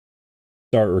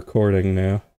start recording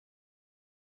now.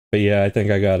 But yeah, I think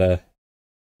I gotta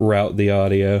route the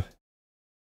audio.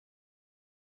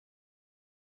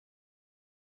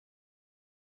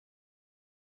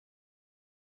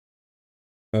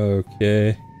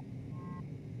 Okay.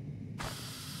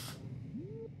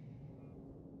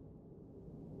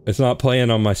 It's not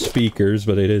playing on my speakers,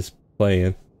 but it is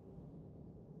playing.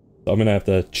 So I'm gonna have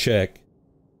to check.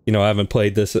 You know, I haven't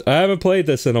played this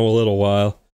in a little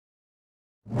while.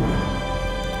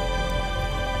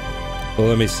 Well,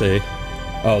 let me see.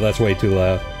 Oh, that's way too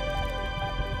loud.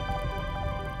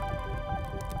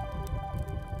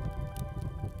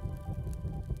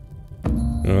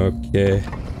 Okay.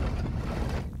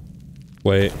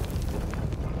 Wait.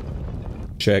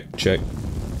 Check.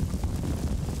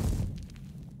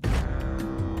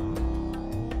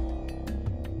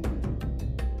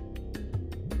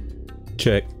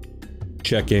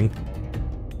 Checking.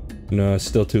 No, it's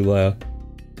still too loud.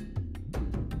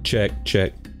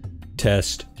 Check.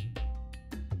 Test.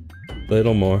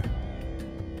 Little more.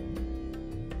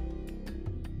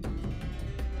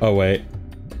 Oh, wait.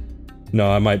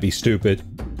 No, I might be stupid.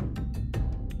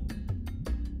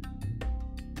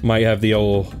 Might have the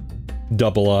old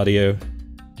double audio.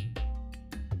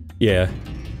 Yeah,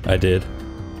 I did.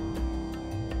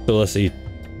 So let's see.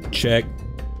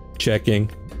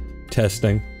 Checking.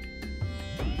 Testing.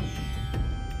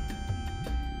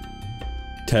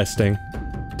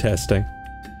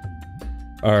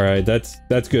 Alright,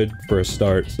 that's good for a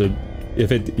start. So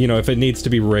if it, you know, if it needs to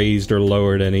be raised or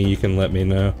lowered any, you can let me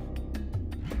know.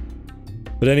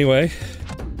 But anyway,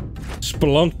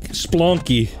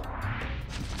 Splonky.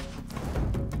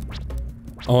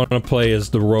 I want to play as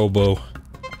the Robo.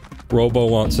 Robo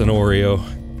wants an Oreo.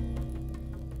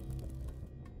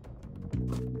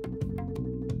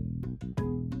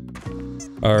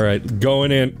 Alright,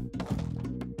 going in.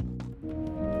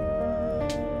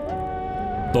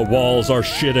 The walls are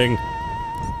shitting.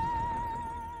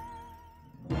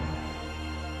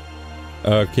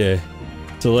 Okay,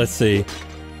 so let's see.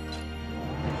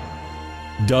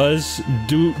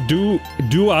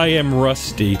 Do I am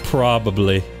rusty?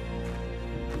 Probably.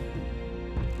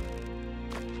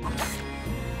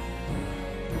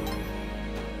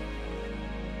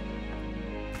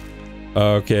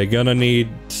 Okay, gonna need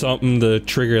something to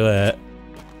trigger that.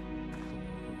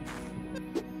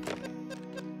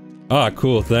 Ah,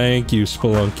 cool. Thank you,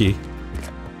 Spelunky.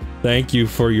 Thank you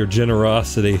for your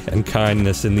generosity and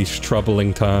kindness in these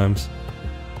troubling times.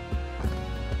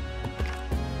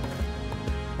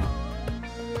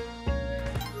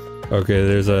 Okay,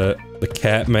 there's the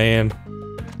cat man.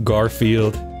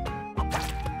 Garfield.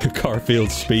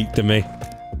 Garfield, speak to me.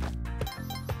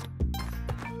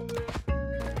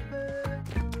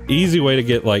 Easy way to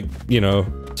get, like, you know,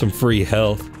 some free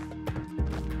health.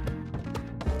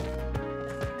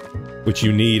 Which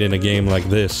you need in a game like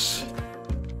this.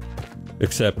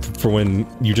 Except for when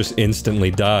you just instantly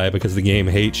die because the game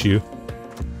hates you.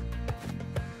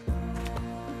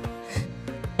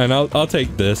 And I'll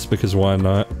take this because why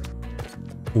not?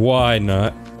 Why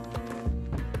not?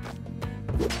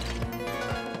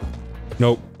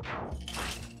 Nope.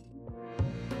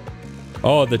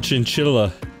 Oh, the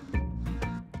chinchilla.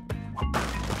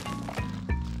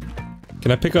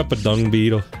 Can I pick up a dung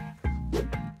beetle?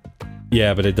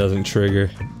 Yeah, but it doesn't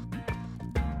trigger.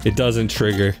 It doesn't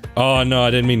trigger. Oh no, I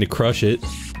didn't mean to crush it.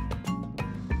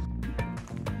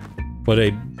 What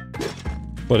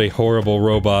a horrible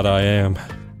robot I am.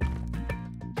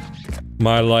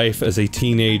 My life as a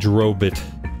teenage robot.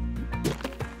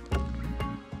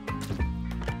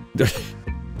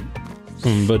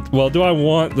 But, well, do I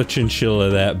want the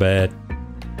chinchilla that bad?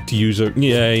 To use a-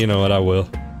 yeah, you know what, I will.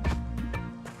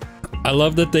 I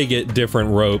love that they get different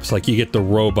ropes, like you get the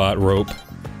robot rope.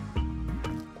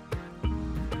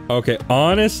 Okay,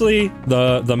 honestly,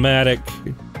 the Matic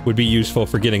would be useful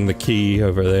for getting the key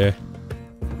over there.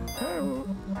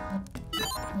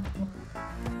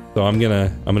 So I'm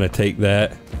gonna take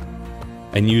that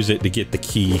and use it to get the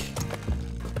key.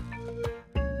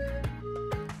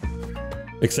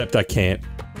 Except I can't,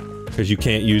 because you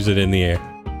can't use it in the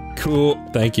air. Cool,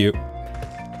 thank you.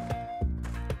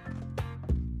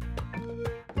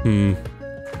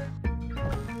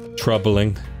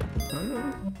 Troubling.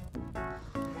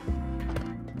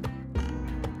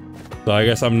 So I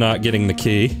guess I'm not getting the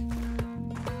key.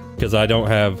 Because I don't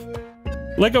have...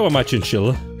 Let go of my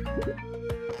chinchilla.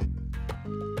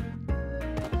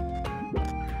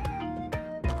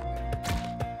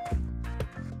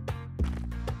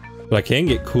 But I can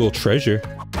get cool treasure.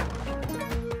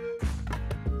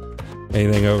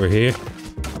 Anything over here?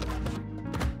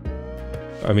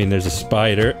 I mean, there's a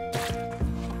spider.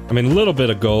 I mean, a little bit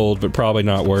of gold, but probably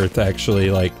not worth actually,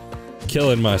 like,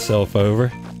 killing myself over.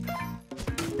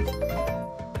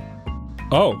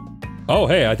 Oh. Oh,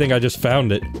 hey, I think I just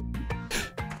found it.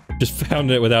 Just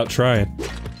found it without trying.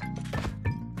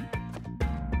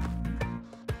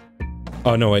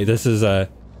 Oh, no, wait, this is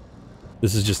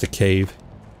just a cave.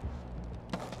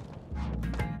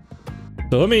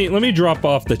 So let me drop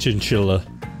off the chinchilla.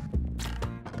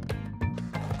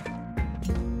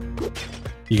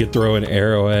 You could throw an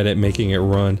arrow at it, making it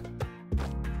run.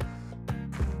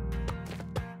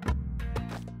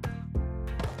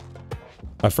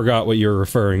 I forgot what you're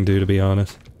referring to be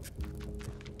honest.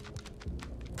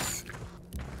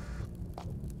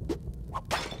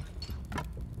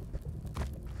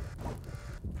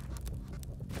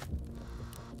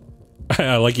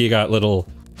 I like you got little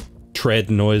tread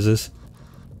noises.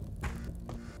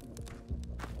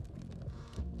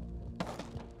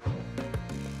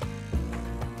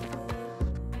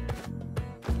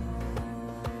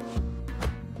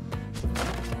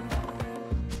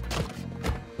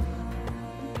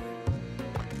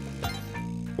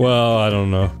 Well, I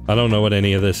don't know. I don't know what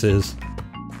any of this is.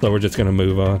 So we're just gonna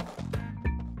move on.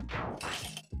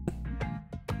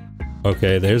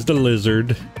 Okay, there's the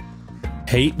lizard.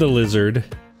 Hate the lizard.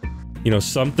 You know,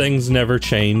 some things never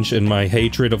change, and my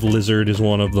hatred of lizard is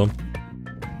one of them.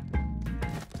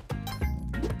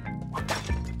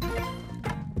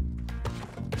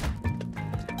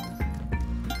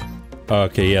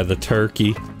 Okay, yeah, the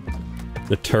turkey.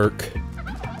 The Turk.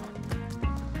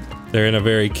 They're in a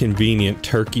very convenient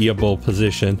turkeyable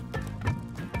position.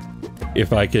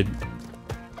 If I could...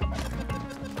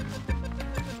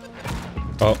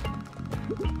 Oh.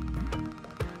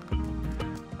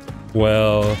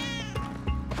 Well...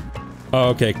 Oh,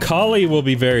 okay, Collie will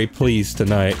be very pleased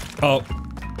tonight. Oh.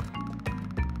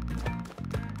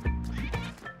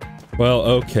 Well,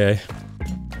 okay.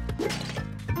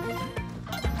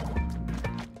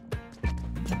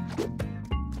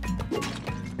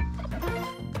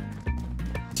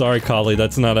 Sorry, Collie,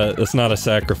 that's not a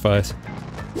sacrifice.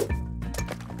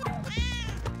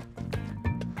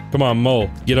 Come on,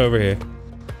 Mole, get over here.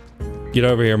 Get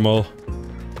over here, Mole.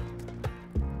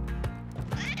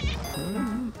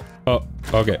 Oh,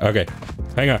 okay, okay.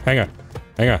 Hang on, hang on,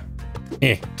 hang on.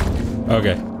 Eh.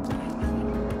 Okay.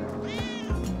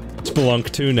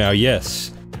 Spelunk 2 now,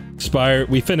 yes.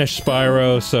 We finished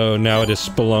Spyro, so now it is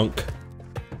Spelunk.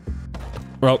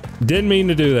 Well, didn't mean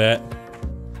to do that.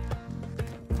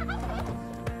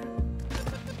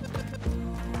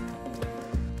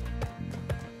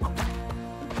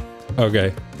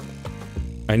 Okay.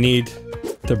 I need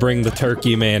to bring the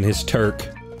turkey man his turk.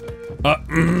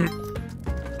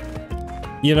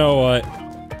 You know what?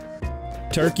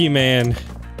 Turkey man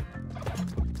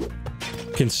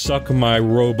can suck my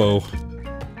robo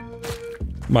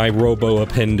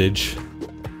appendage.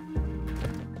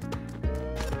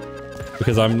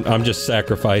 Because I'm just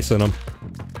sacrificing him.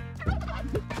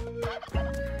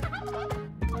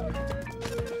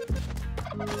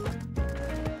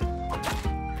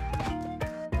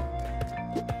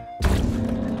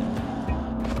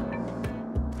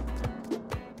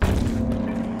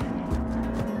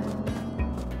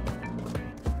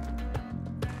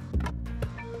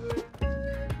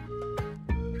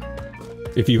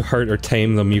 If you hurt or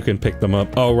tame them, you can pick them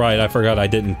up. Oh, right, I forgot I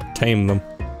didn't tame them.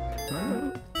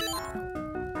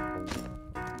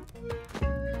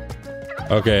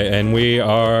 Okay, and we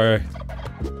are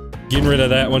getting rid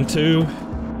of that one too.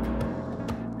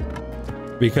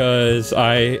 Because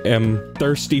I am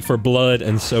thirsty for blood,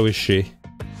 and so is she.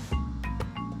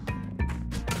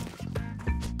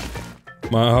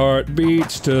 My heart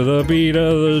beats to the beat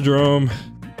of the drum.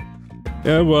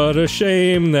 And what a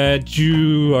shame that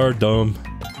you are dumb.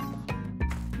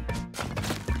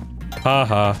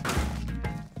 Haha.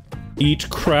 Eat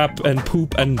crap and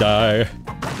poop and die.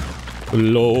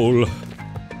 LOL.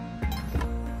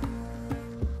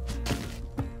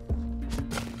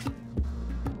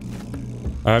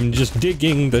 I'm just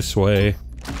digging this way.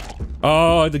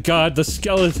 Oh, God, the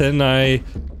skeleton, I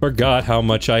forgot how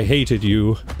much I hated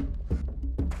you.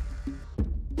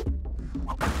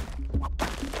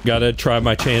 Gotta try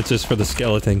my chances for the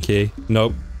skeleton key.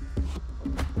 Nope.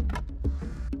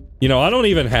 You know, I don't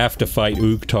even have to fight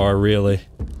Uktar, really.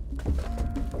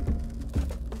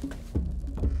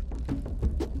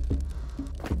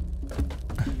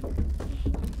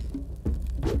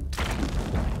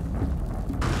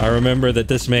 I remember that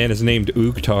this man is named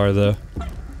Uktar, though.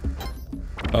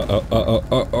 Uh-oh, uh-oh,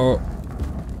 uh-oh.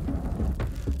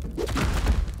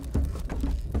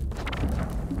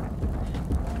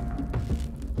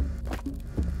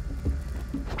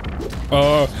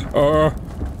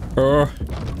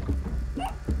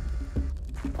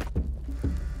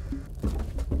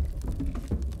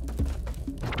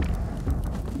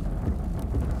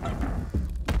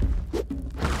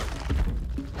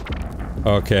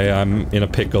 Okay, I'm in a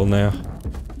pickle now.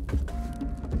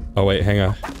 Oh wait, hang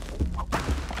on.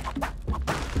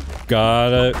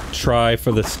 Gotta try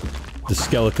for the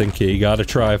skeleton key. Gotta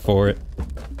try for it.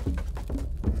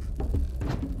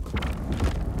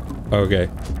 Okay.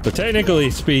 But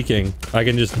technically speaking, I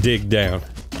can just dig down.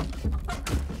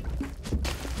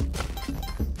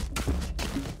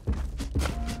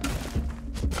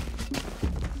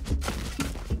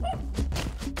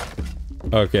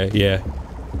 Okay, yeah.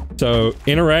 So,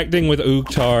 interacting with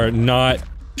Uktar, not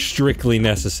strictly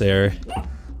necessary.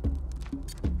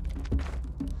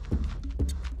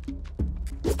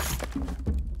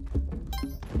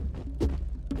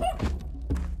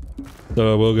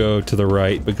 So we'll go to the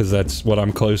right, because that's what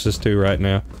I'm closest to right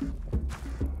now.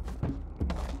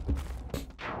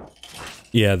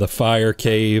 Yeah, the fire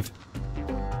cave.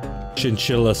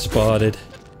 Chinchilla spotted.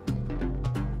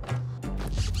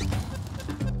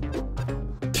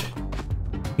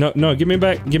 No, no, give me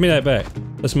back. Give me that back.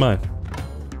 That's mine.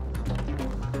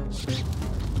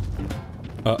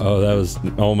 Uh-oh, that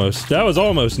was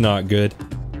almost not good.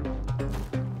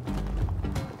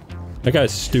 That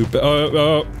guy's stupid.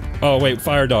 Oh, wait,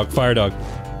 fire dog.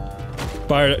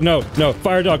 No,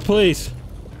 fire dog, please.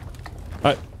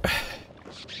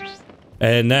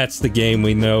 And that's the game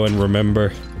we know and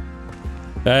remember.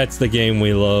 That's the game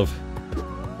we love.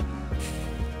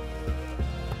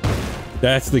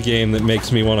 That's the game that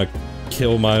makes me want to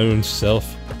kill my own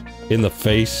self in the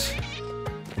face.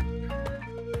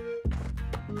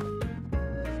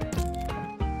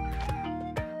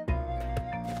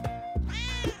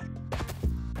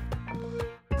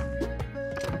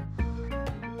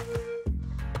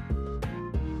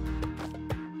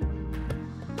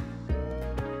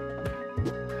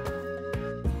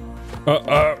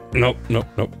 Nope.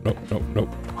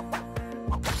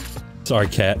 Sorry,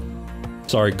 cat.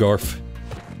 Sorry, Garf.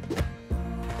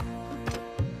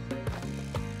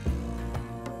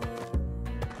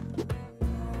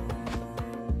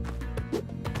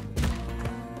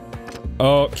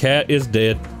 Oh, cat is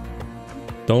dead.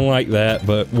 Don't like that,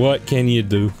 but what can you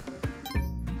do?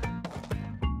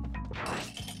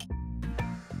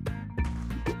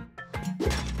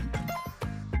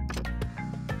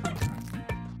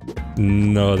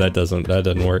 No, that doesn't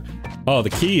work. Oh, the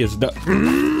key is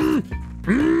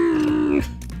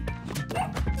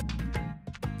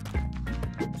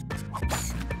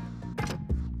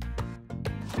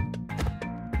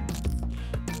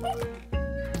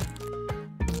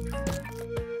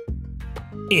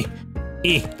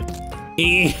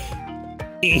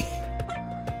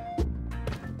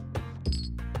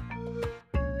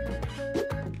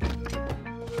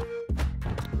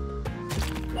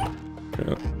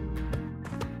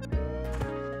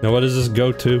Now what does this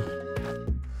go to?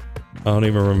 I don't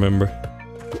even remember.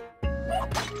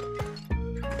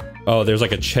 Oh, there's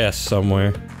like a chest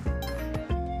somewhere.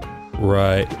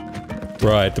 Right.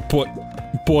 Right, the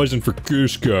poison for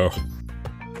Cusco.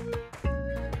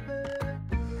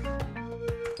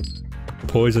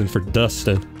 Poison for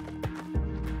Dustin.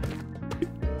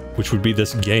 Which would be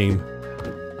this game.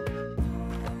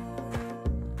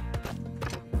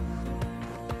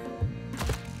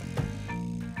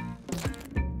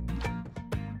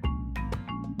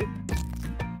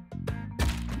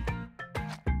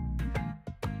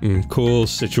 Cool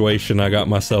situation I got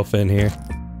myself in here.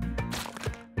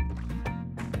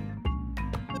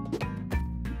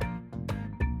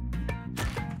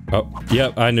 Oh,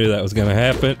 yep, I knew that was gonna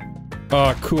happen.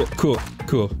 Oh, cool.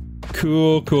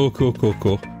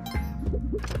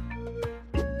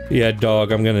 Yeah,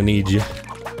 dog, I'm gonna need you.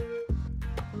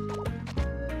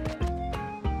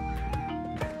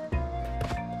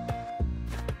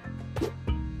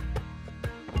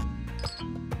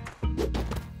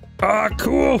 Ah,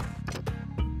 cool!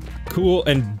 Cool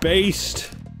and based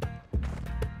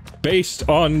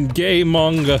on gay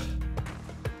manga.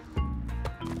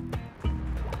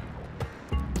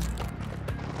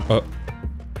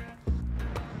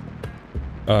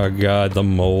 Oh god, the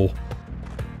mole.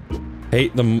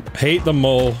 Hate the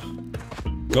mole.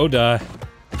 Go die.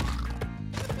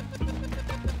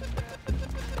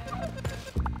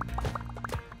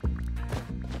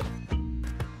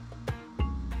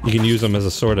 You can use them as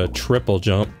a sort of triple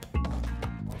jump.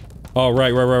 Oh,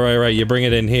 right. You bring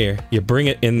it in here. You bring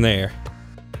it in there.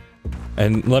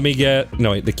 And let me get...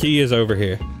 No, wait, the key is over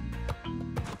here.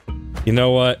 You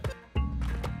know what?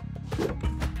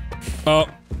 Oh.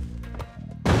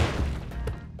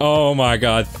 Oh my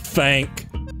god, thank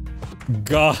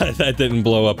God that didn't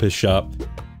blow up his shop.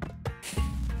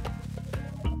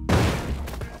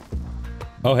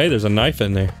 Oh, hey, there's a knife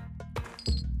in there.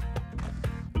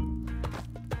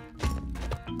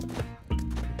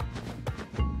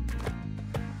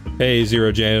 Hey,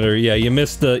 Zero Janitor. Yeah, you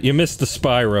missed the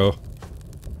Spyro.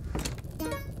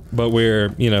 But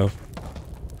we're, you know,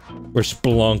 we're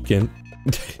spelunking.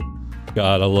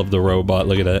 God, I love the robot.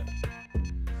 Look at that.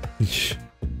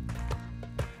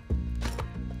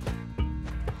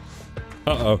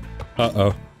 Uh-oh.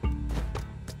 Uh-oh.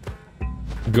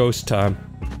 Ghost time.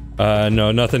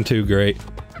 No, nothing too great.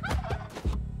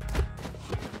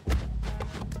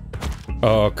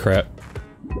 Oh, crap.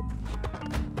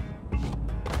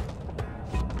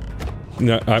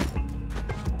 No,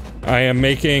 I am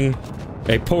making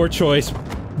a poor choice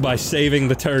by saving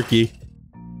the turkey.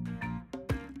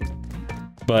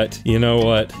 But, you know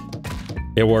what?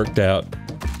 It worked out.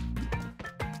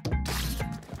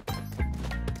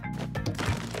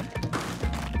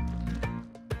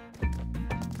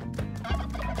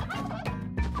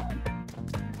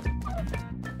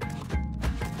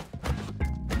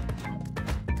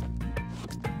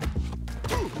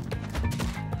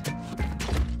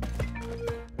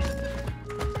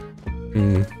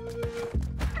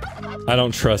 I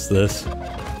don't trust this.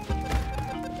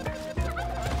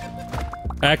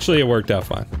 Actually, it worked out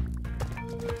fine.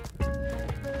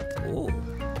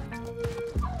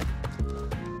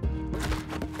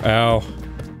 Ow.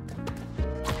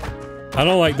 I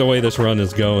don't like the way this run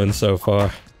is going so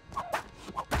far.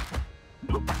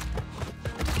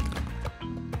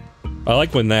 I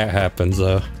like when that happens,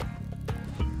 though.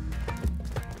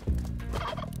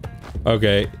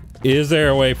 Okay. Is there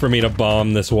a way for me to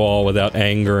bomb this wall without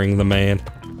angering the man?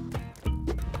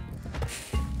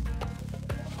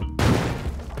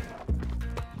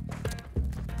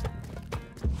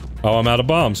 Oh, I'm out of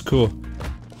bombs. Cool.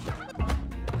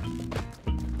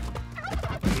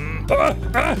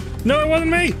 No, it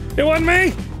wasn't me! It wasn't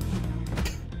me!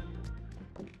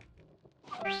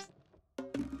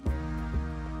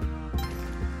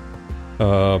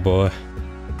 Oh, boy.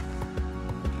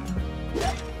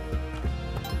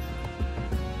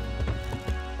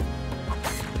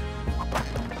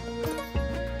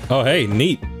 Oh, hey,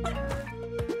 neat.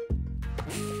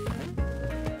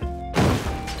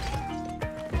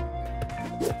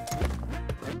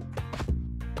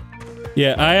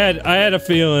 Yeah, I had a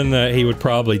feeling that he would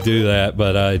probably do that,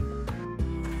 but I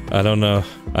don't know.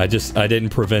 I didn't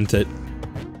prevent it.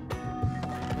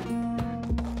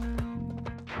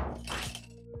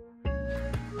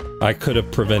 I could have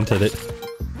prevented it.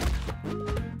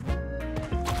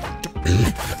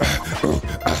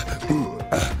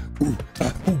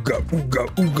 Ooga,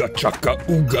 ooga, chaka,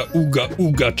 ooga, ooga,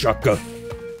 ooga, chaka.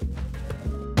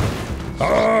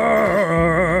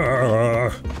 Ah!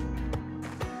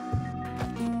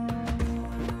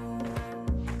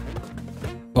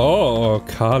 Oh,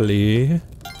 Kali.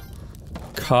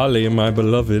 Kali, my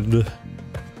beloved.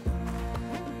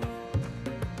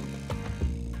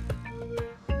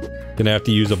 Gonna have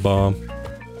to use a bomb.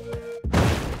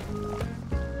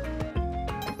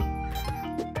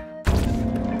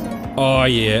 Oh,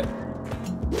 yeah.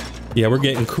 Yeah, we're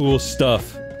getting cool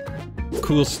stuff.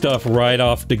 Cool stuff right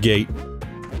off the gate.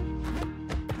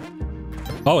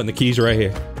 Oh, and the key's right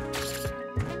here.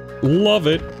 Love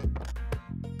it.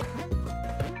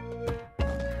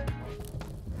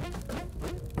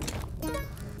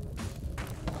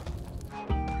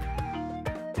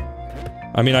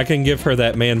 I mean, I can give her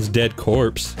that man's dead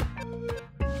corpse.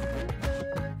 I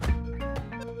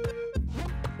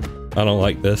don't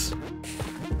like this.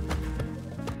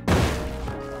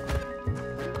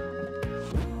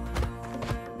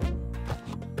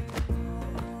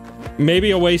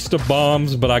 Maybe a waste of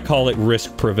bombs, but I call it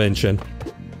risk prevention.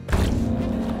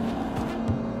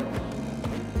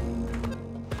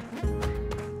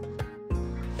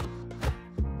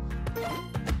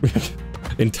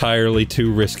 Entirely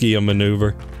too risky a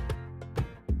maneuver.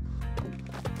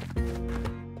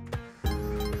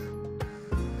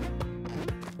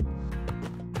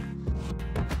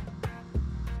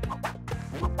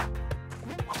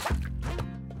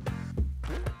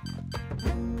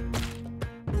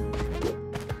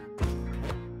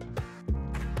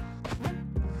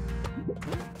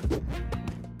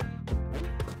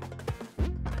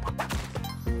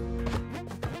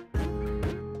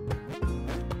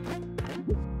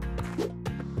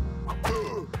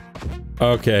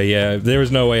 Okay, yeah, there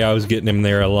was no way I was getting him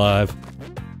there alive.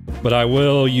 But I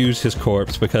will use his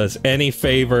corpse, because any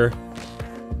favor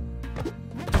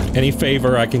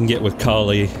I can get with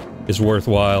Kali is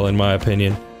worthwhile, in my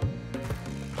opinion.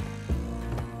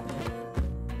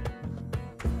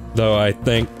 Though I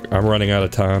think I'm running out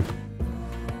of time.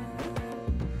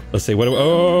 Let's see, what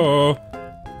do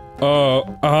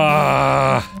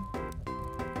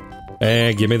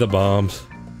and give me the bombs.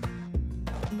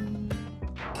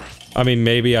 I mean,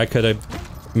 maybe I could have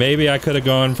Maybe I could have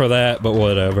gone for that, but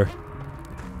whatever.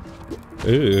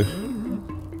 Ooh.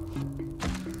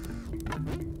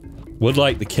 Would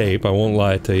like the cape, I won't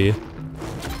lie to you.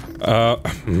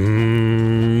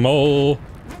 Mole.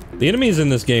 The enemies in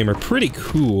this game are pretty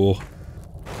cool.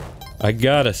 I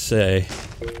gotta say.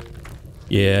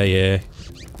 Yeah, yeah.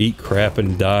 Eat crap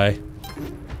and die.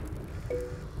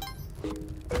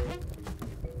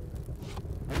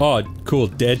 Oh, cool.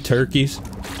 Dead turkeys.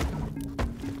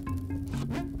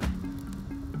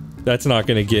 That's not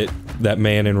gonna get that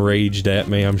man enraged at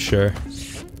me, I'm sure.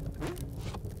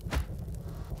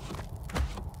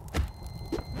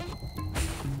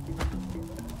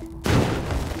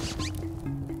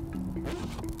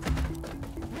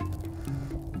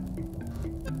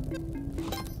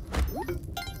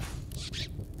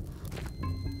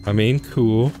 I mean,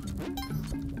 cool.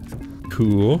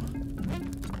 Cool.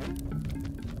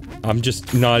 I'm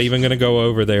just not even gonna go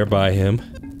over there by him.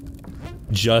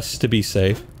 Just to be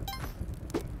safe.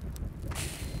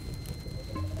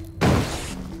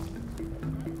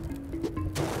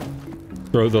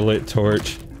 Throw the lit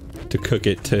torch to cook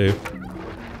it too.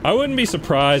 I wouldn't be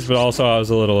surprised, but also I was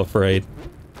a little afraid.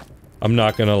 I'm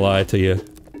not gonna lie to you.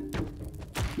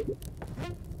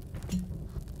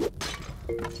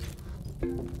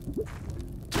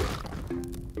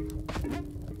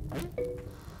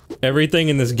 Everything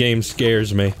in this game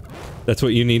scares me. That's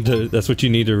what you need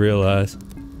to realize.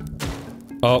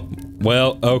 Oh,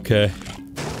 well, okay.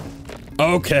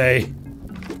 Okay.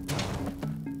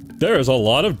 There is a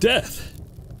lot of death.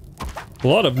 A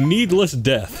lot of needless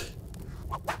death.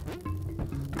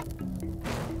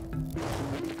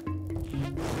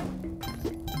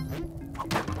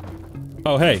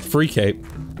 Oh hey, free cape.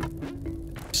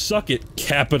 Suck it,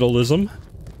 capitalism.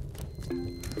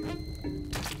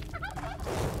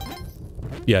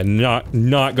 Yeah,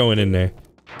 not going in there.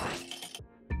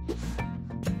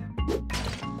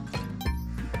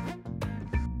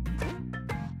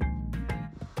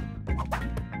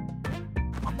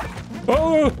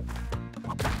 Oh!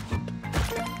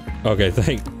 Okay,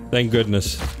 thank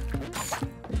goodness.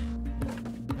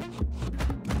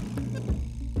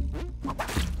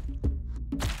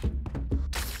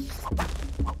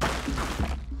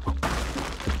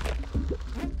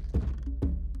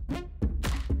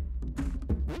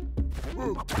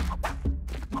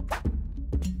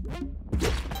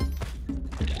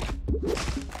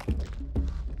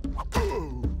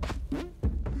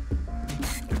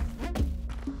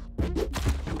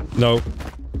 No.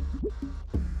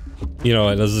 You know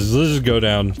what, let's just go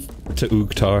down to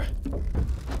Uktar.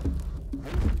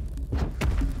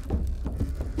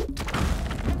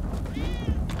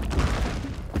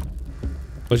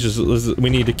 We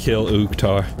need to kill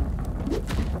Uktar.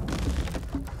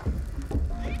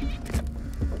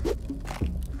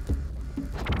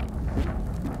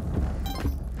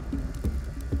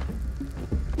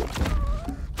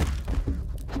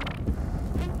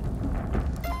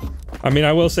 I mean,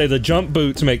 I will say the jump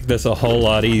boots make this a whole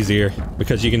lot easier,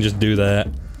 because you can just do that.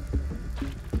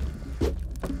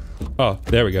 Oh,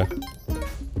 there we go.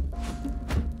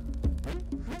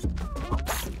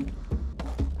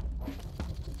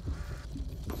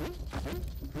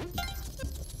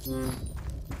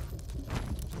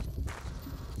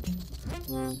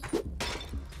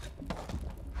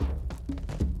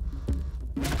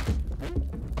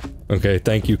 Okay,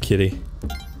 thank you, kitty.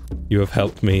 You have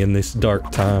helped me in this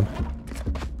dark time.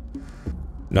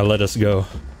 Now let us go.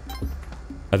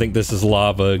 I think this is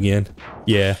lava again.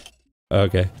 Yeah.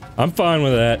 Okay. I'm fine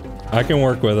with that. I can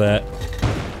work with that.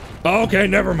 Okay,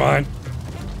 never mind.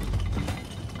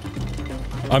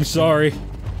 I'm sorry.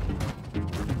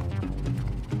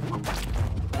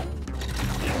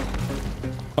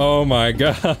 Oh my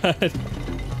god.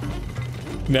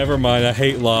 Never mind, I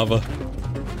hate lava.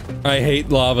 I hate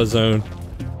lava zone.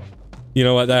 You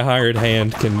know what, that hired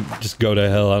hand can just go to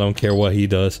hell, I don't care what he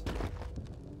does.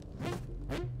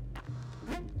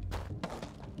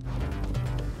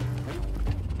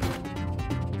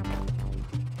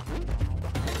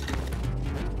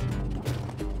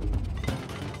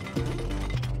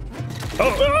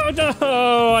 Oh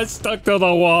no! I stuck to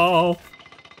the wall!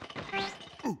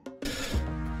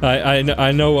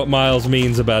 I know what Miles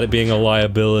means about it being a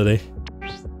liability.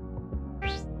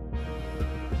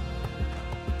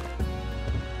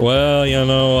 Well, you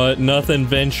know what? Nothing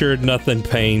ventured, nothing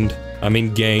pained. I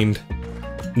mean gained.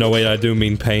 No, wait, I do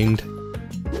mean pained.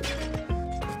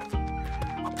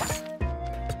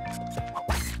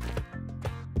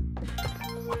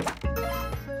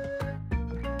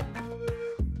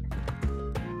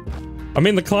 I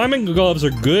mean, the climbing gloves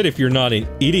are good if you're not an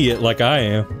idiot like I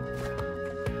am.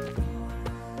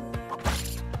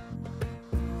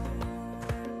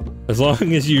 As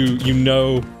long as you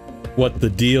know what the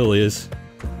deal is.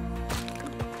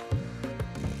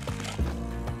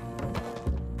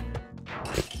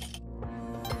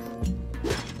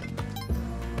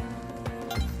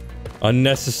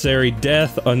 Unnecessary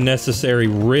death, unnecessary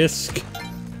risk.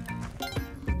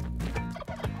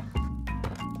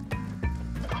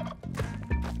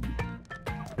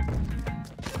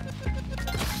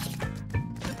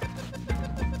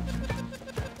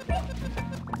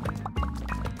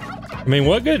 I mean,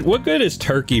 what good is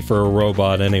turkey for a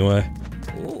robot anyway?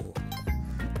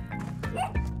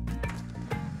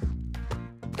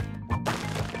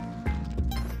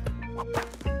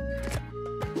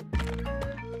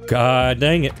 God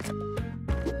dang it.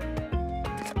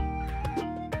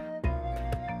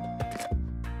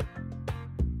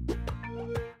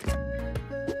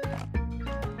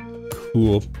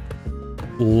 Cool.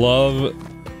 Love it.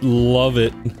 Love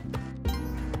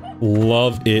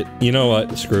it. You know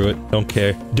what? Screw it. Don't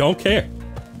care. Don't care.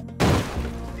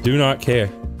 Do not care.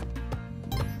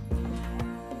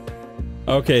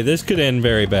 Okay, this could end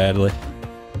very badly.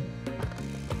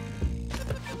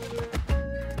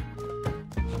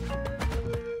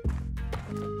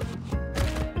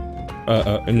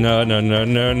 No.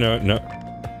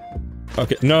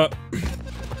 Okay, no.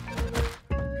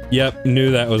 Yep,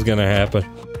 knew that was gonna happen.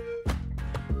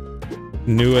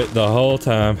 Knew it the whole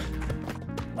time.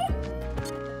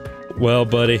 Well,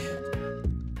 buddy.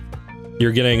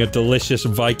 You're getting a delicious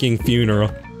Viking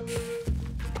funeral.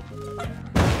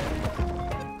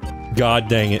 God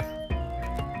dang it.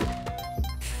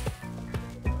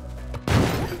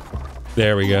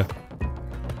 There we go.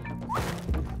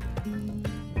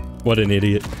 What an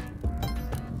idiot.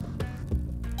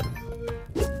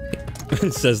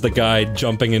 Says the guy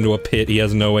jumping into a pit he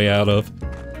has no way out of.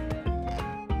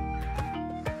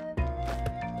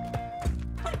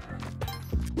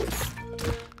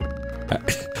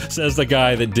 Says the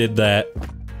guy that did that.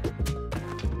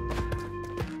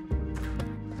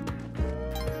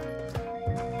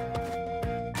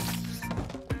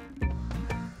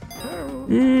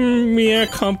 Yeah,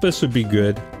 compass would be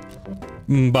good.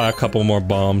 Buy a couple more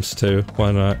bombs too.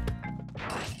 Why not?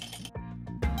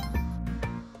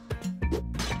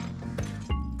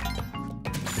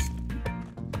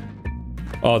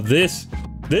 Oh, this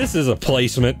is a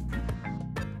placement.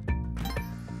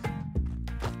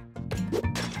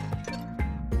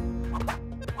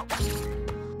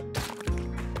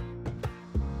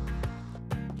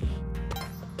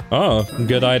 Oh,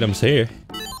 good items here.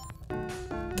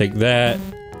 Take that.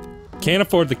 Can't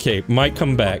afford the cape. Might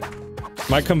come back.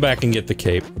 Might come back and get the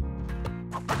cape.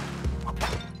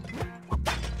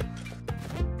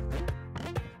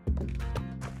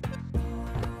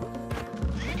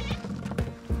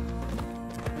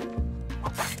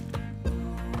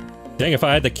 Dang, if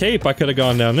I had the cape, I could have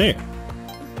gone down there.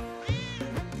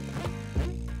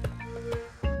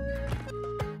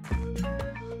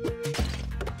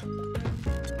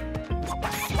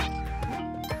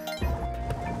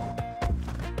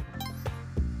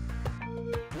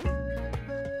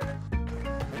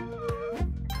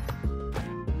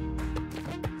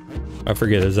 I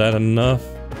forget, is that enough?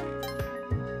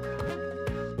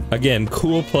 Again,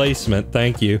 cool placement,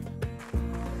 thank you.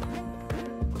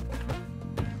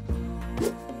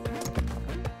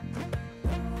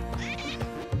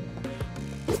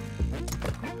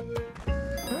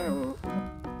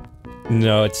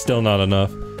 No, it's still not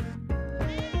enough.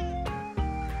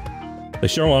 They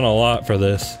sure want a lot for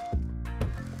this.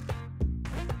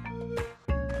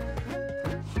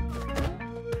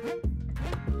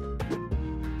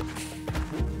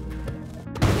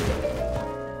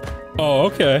 Oh,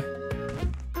 okay.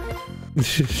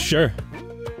 Sure.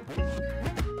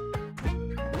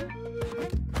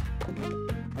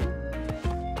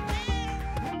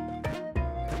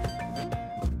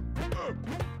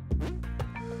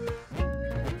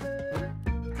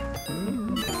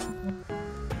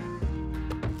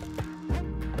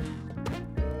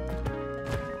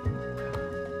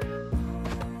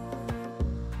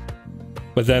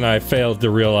 But then I failed to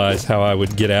realize how I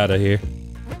would get out of here.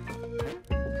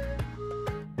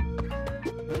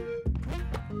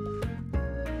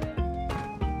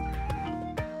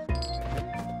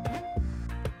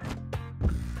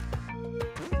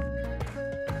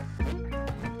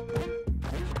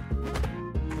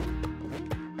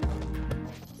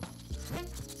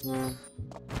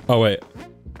 Oh, wait.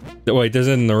 Wait, this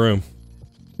isn't the room.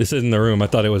 This isn't the room. I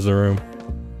thought it was the room.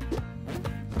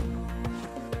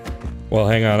 Well,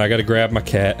 hang on. I gotta grab my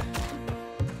cat.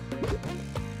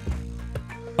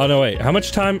 Oh, no, wait. How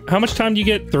much time do you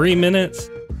get? 3 minutes?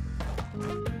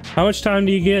 How much time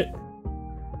do you get?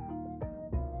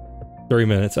 3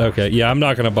 minutes. Okay, yeah, I'm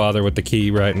not gonna bother with the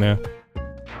key right now.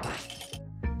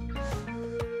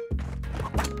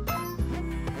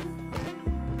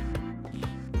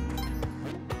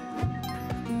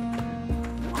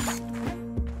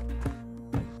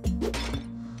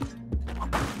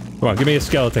 Come on, give me a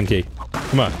skeleton key.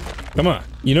 Come on. Come on.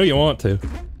 You know you want to.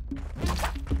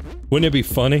 Wouldn't it be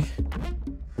funny?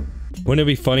 Wouldn't it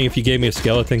be funny if you gave me a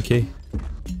skeleton key?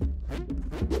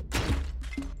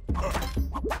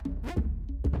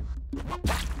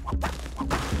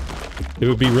 It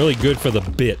would be really good for the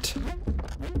bit.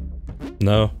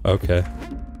 No? Okay.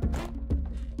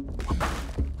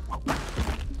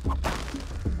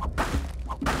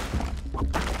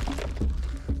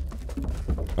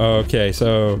 Okay,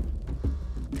 so...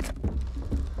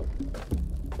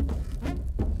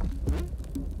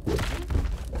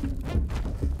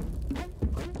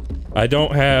 I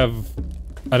don't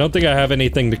think I have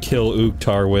anything to kill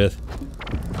Uktar with.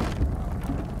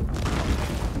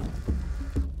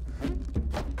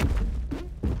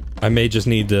 I may just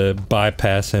need to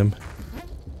bypass him.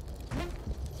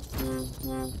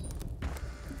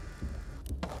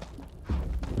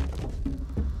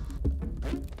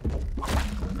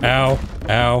 Ow.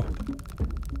 Ow.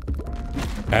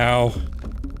 Ow.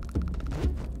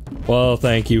 Well,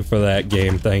 thank you for that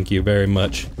game. Thank you very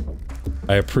much.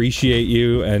 I appreciate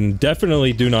you, and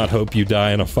definitely do not hope you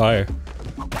die in a fire.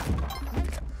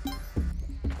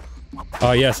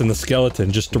 Ah, yes, and the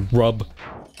skeleton, just to rub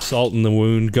salt in the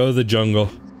wound. Go to the jungle.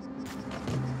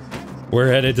 We're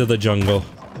headed to the jungle.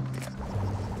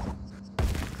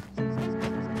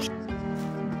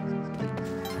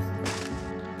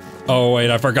 Oh wait,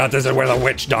 I forgot this is where the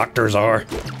witch doctors are.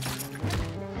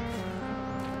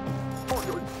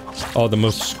 Oh, the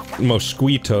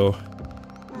mosquito.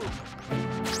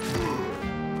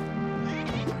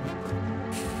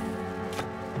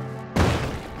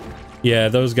 Yeah,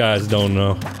 those guys don't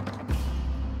know.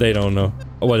 They don't know.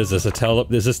 What is this,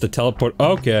 is this the teleport?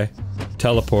 Okay.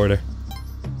 Teleporter.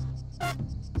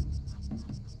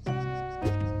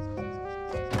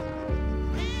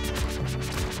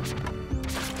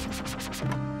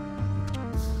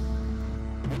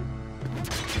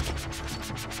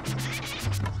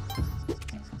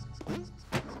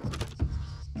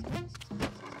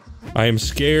 I am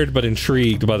scared but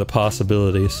intrigued by the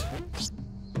possibilities.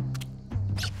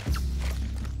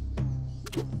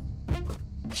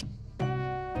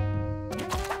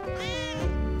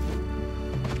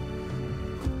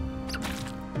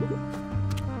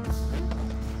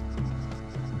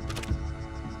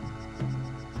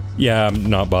 Yeah, I'm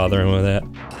not bothering with that.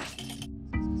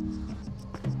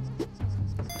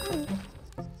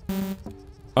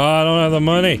 Oh, I don't have the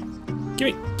money.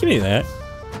 Give me that.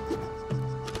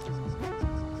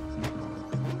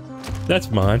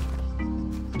 That's mine.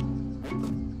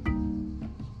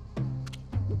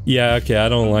 Yeah, okay, I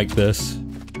don't like this.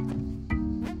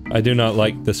 I do not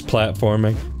like this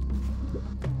platforming.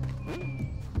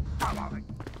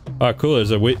 Oh, cool, there's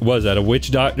a was that a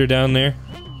witch doctor down there?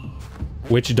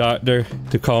 Witch doctor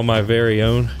to call my very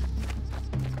own.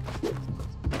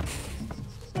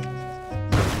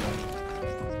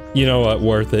 You know what,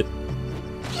 worth it.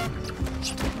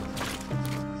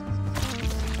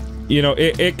 You know,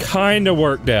 it kinda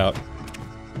worked out.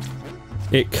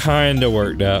 It kinda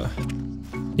worked out.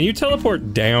 Can you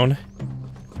teleport down?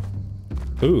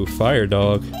 Ooh, fire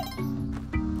dog.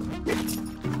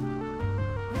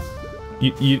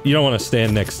 You don't want to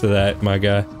stand next to that, my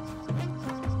guy.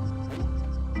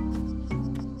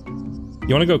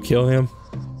 You want to go kill him?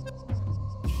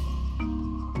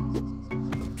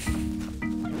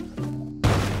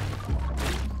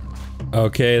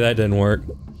 Okay, that didn't work.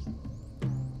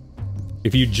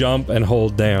 If you jump and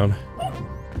hold down.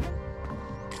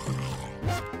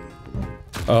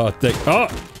 Oh, oh!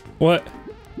 What?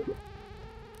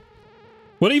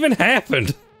 What even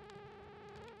happened?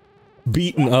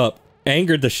 Beaten up.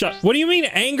 Angered the shop. What do you mean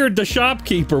angered the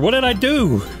shopkeeper? What did I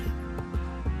do?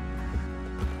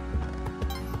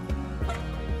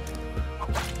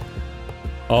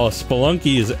 Oh,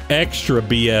 Spelunky is extra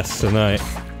BS tonight.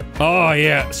 Oh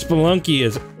yeah, Spelunky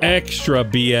is extra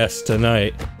BS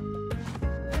tonight.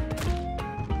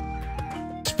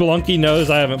 Spelunky knows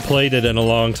I haven't played it in a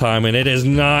long time and it is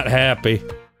not happy.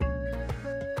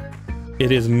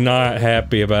 It is not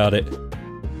happy about it.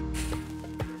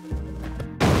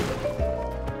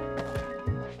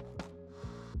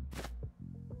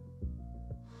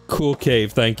 Cool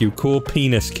cave, thank you. Cool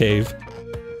penis cave.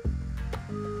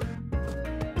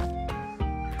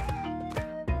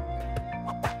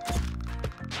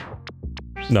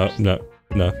 No.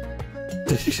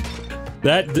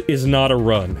 That is not a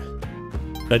run.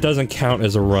 That doesn't count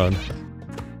as a run.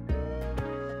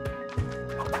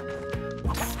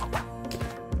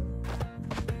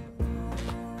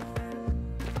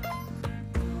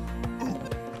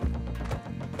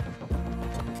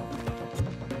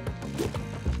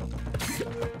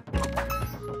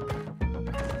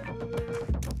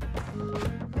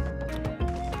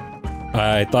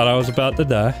 I thought I was about to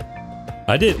die.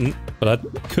 I didn't, but I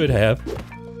could have.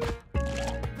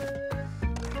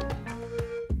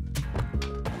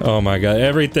 Oh my god,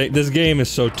 everything- this game is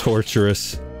so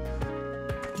torturous.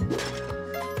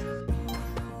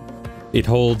 It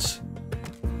holds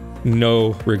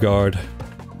no regard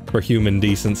for human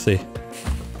decency.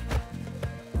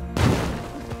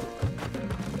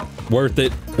 Worth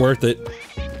it, worth it.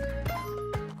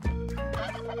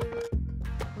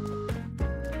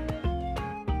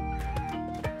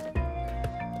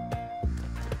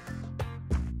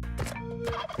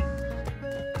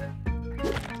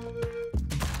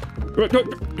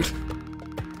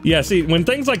 Yeah, see, when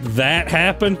things like that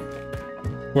happen,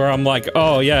 where I'm like,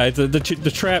 oh yeah,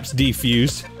 the trap's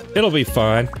defused, it'll be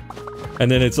fine.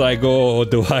 And then it's like, oh,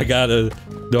 do I got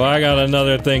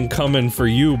another thing coming for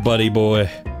you, buddy boy?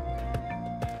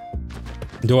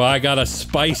 Do I got a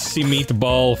spicy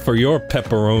meatball for your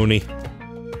pepperoni?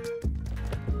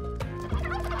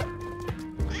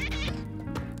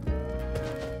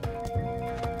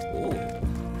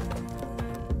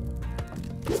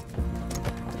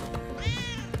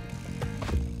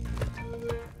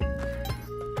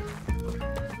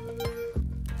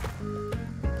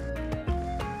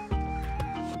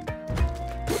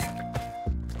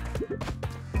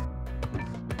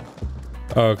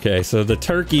 Okay, so the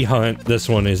turkey hunt, this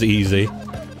one is easy.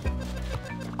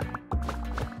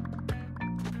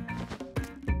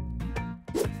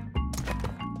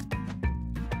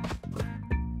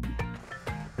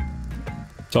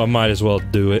 So I might as well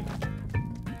do it.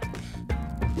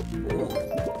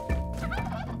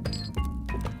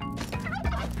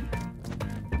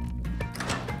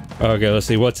 Okay, let's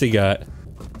see, what's he got?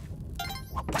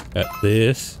 Got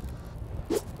this.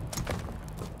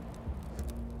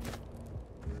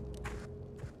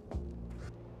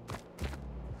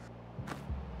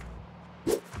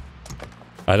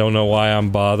 I don't know why I'm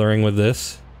bothering with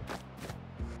this.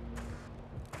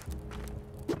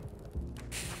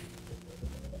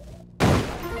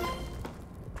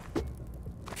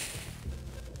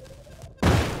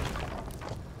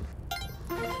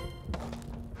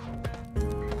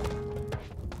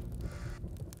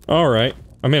 Alright.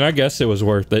 I mean, I guess it was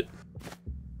worth it.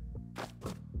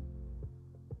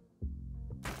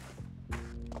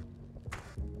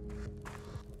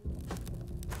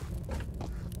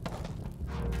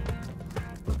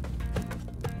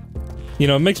 You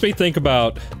know, it makes me think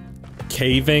about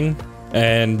caving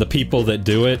and the people that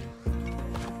do it.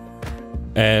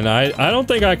 And I don't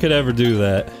think I could ever do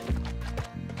that.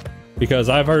 Because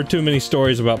I've heard too many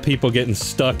stories about people getting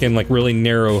stuck in like really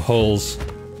narrow holes.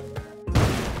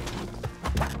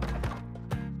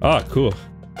 Ah, cool.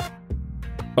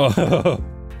 Oh.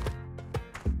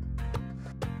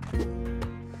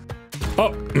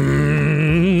 Oh.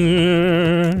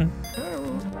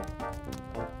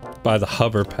 Buy the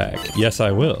hover pack. Yes,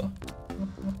 I will.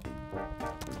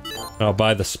 I'll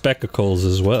buy the spectacles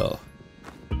as well.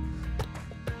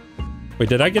 Wait,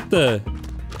 did I get the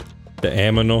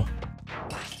aminal?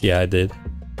 Yeah, I did.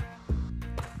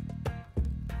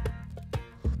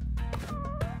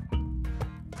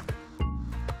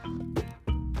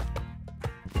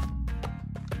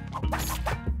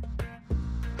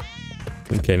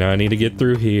 Okay, now I need to get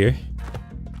through here.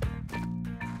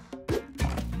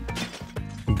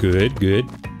 Good, good.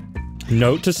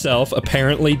 Note to self,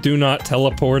 apparently do not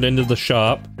teleport into the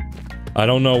shop. I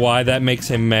don't know why that makes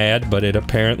him mad, but it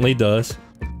apparently does.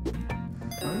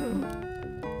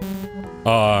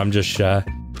 Oh, I'm just shy.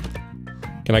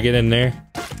 Can I get in there?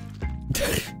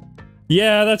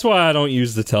 Yeah, that's why I don't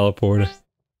use the teleporter.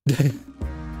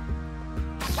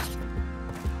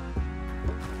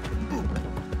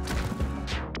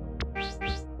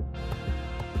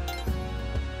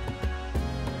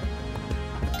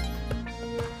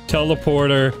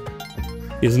 Teleporter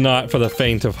is not for the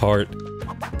faint of heart.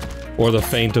 Or the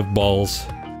faint of balls.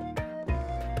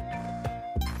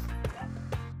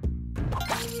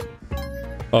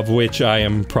 Of which I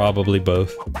am probably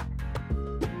both.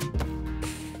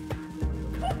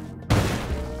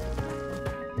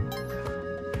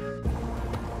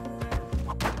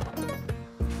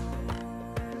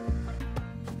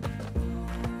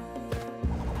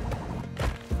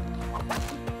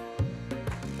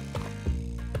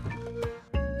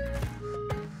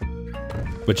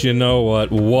 But you know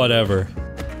what? Whatever.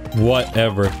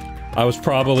 Whatever. I was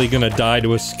probably gonna die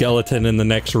to a skeleton in the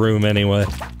next room anyway.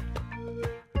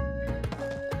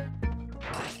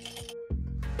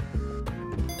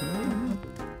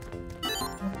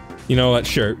 You know what?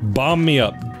 Sure. Bomb me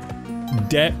up.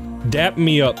 Dap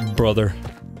me up, brother.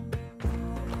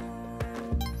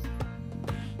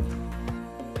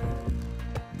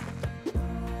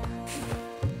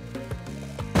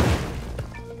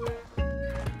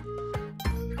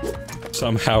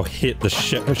 somehow hit the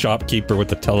shopkeeper with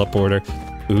the teleporter.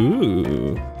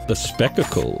 Ooh, the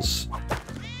spectacles.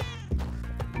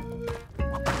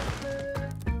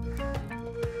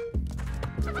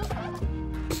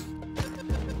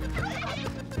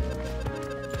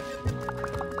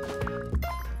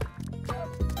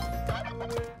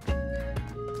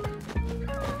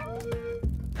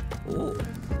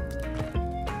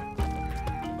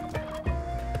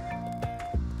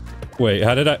 Wait,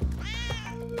 how did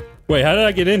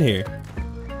I get in here?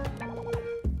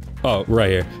 Oh, right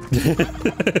here.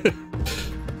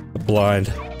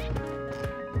 Blind.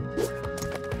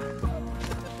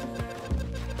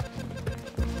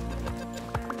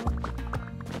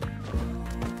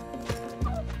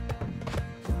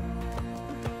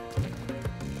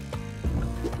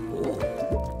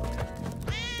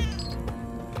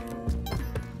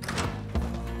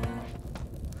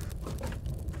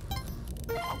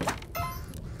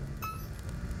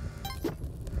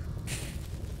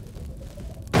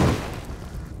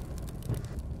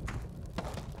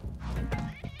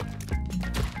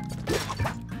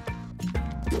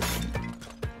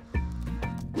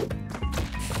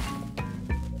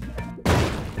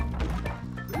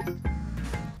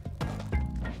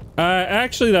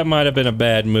 Actually, that might have been a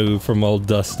bad move from old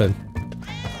Dustin.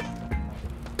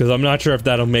 Because I'm not sure if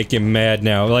that'll make him mad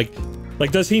now. Like,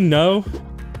 does he know?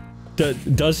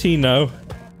 Does he know?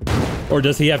 Or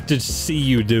does he have to see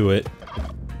you do it?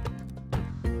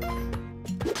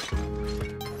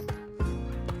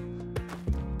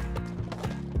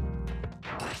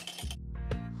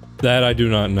 That I do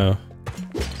not know.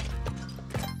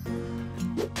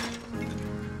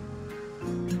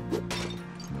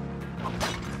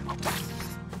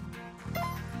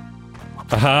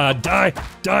 Aha, die!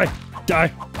 Die!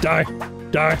 Die! Die!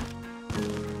 Die!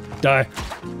 Die!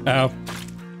 Ow.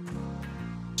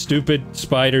 Stupid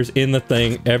spiders in the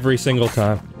thing every single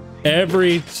time.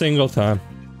 Every single time.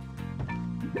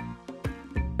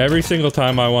 Every single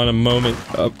time I want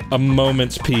a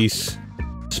moment's peace.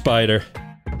 Spider.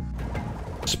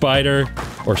 Spider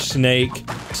or snake.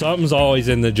 Something's always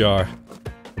in the jar.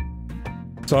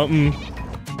 Something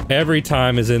every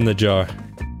time is in the jar.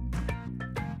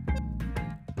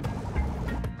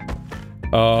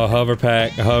 Oh, hover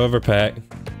pack, hover pack.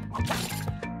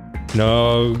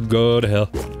 No, go to hell.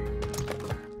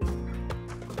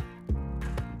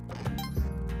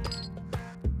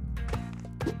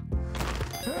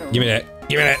 Give me that,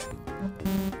 give me that.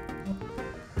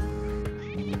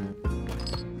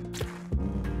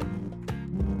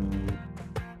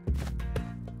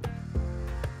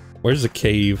 Where's the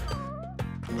cave?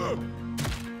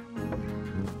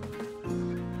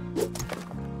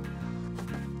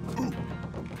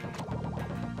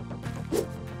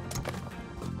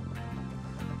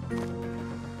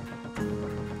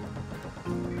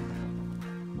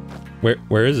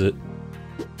 Where is it?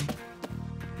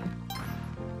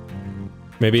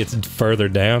 Maybe it's further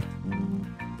down?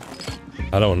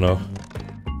 I don't know.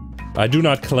 I do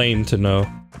not claim to know.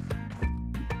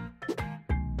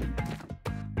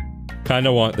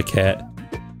 Kinda want the cat.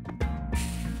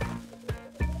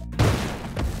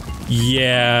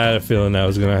 Yeah, I had a feeling that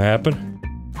was gonna happen.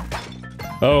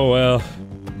 Oh well.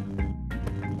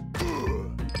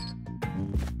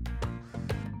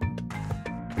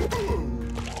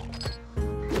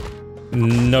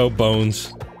 No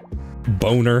bones.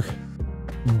 Boner.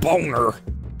 Boner!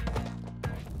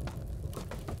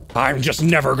 I'm just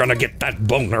never gonna get that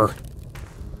boner.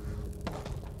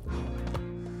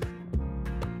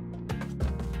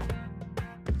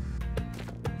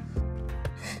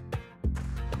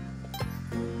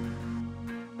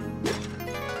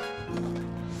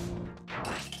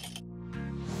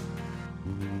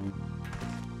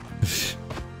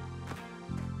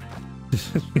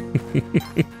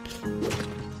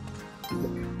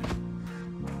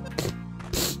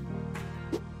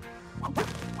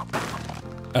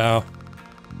 Ow.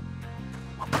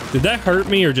 Did that hurt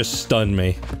me or just stun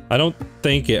me? I don't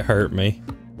think it hurt me.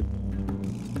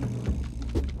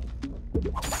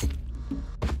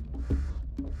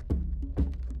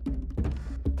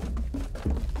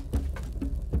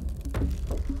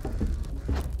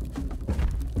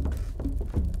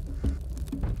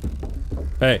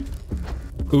 Hey.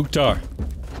 Uktar.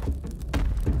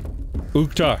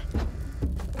 Uktar.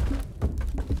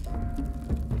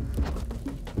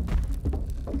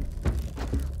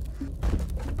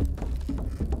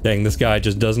 Dang, this guy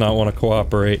just does not want to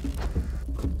cooperate.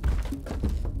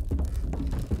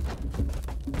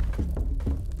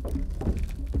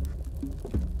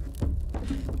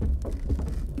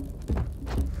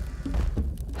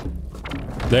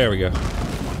 There we go.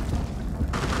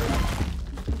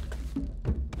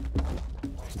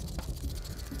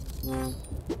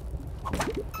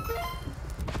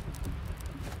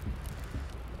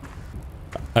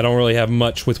 I don't really have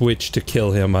much with which to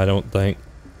kill him, I don't think.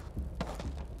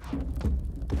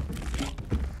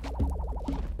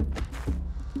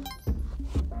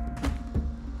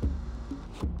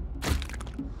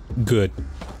 Good.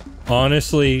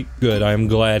 Honestly, good. I'm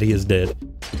glad he is dead.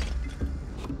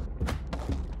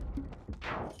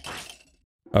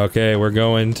 Okay, we're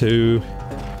going to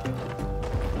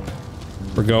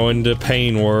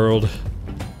Pain World.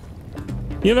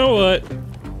 You know what?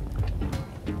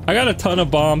 I got a ton of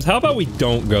bombs. How about we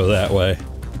don't go that way?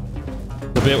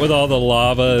 The bit with all the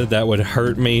lava that would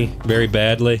hurt me very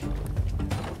badly.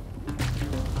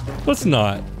 Let's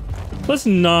not. Let's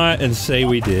not and say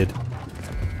we did.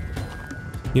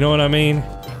 You know what I mean?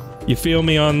 You feel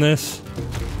me on this?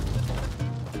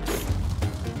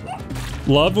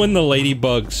 Love when the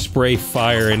ladybugs spray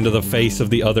fire into the face of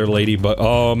the other ladybug.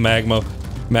 Oh, magma.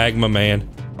 Magma man.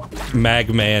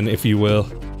 Magman, if you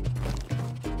will.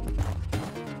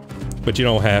 But you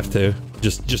don't have to.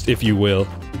 Just if you will.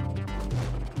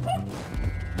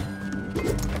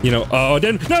 You know, oh,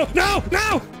 then no!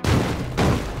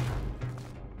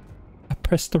 I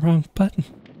pressed the wrong button.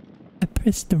 I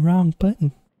pressed the wrong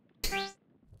button.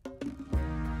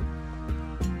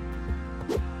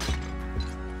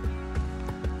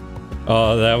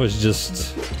 Oh, that was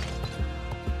just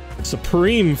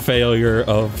supreme failure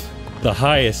of the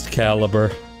highest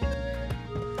caliber.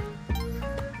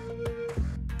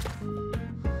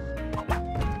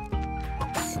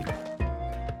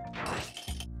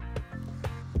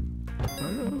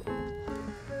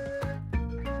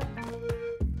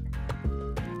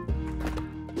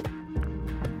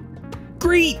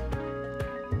 Great!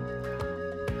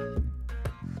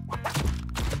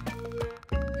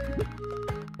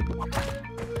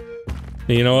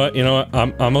 You know what?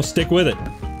 I'm gonna stick with it.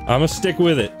 I'm gonna stick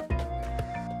with it.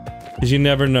 Cause you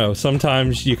never know.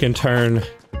 Sometimes you can turn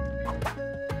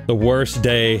the worst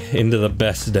day into the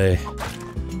best day.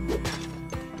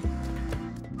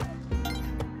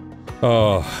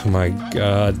 Oh my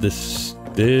god, this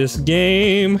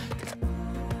game.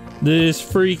 This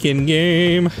freaking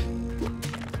game.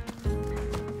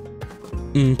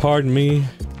 Pardon me.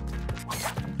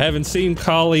 Haven't seen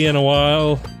Collie in a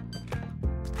while.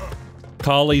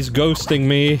 Collie's ghosting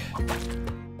me.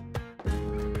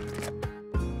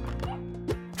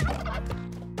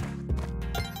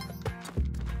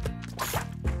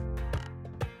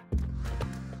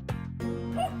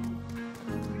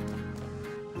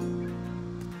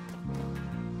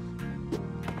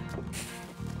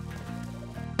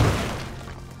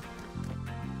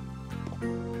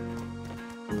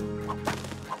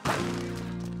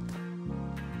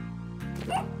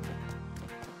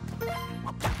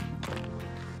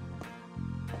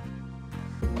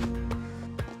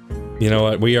 You know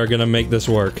what? We are gonna make this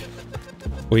work.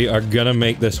 We are gonna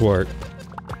make this work.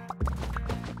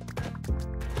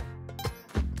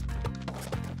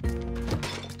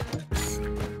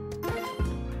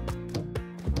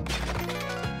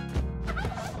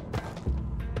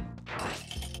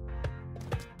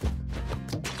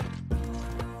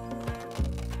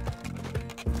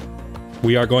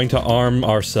 We are going to arm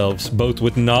ourselves, both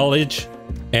with knowledge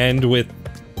and with...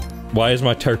 Why is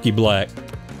my turkey black?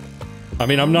 I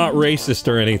mean, I'm not racist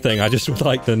or anything, I just would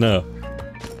like to know.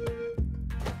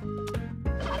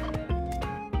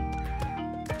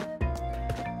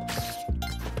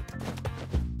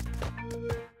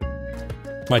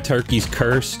 My turkey's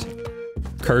cursed.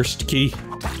 Cursed key.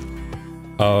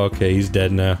 Oh, okay, he's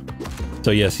dead now. So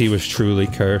yes, he was truly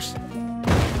cursed.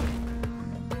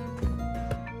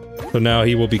 So now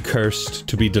he will be cursed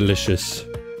to be delicious.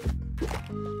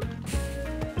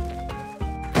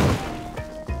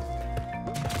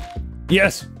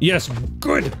 Yes! Yes!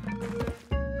 Good!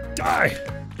 Die!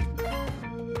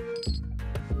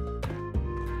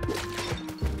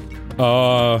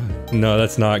 No,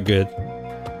 that's not good.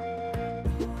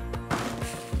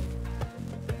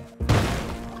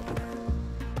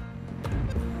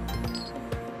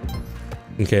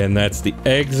 Okay, and that's the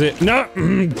exit. No!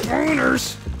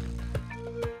 Boners!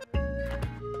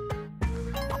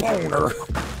 Boner!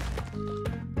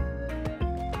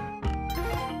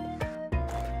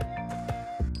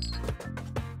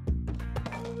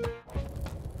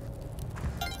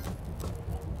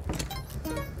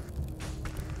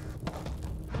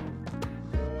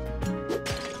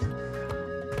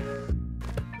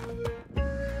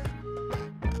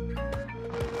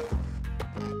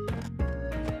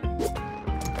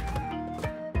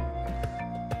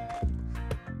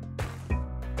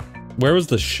 Where was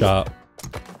the shop?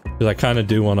 Because I kind of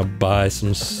do want to buy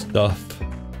some stuff.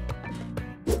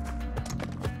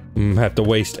 Have to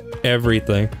waste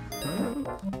everything.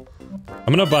 I'm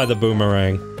gonna buy the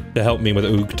boomerang. to help me with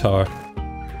Ughtar.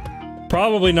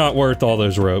 Probably not worth all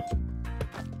those rope.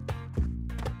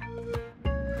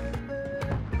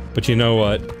 But you know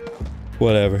what?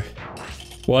 Whatever.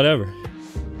 Whatever.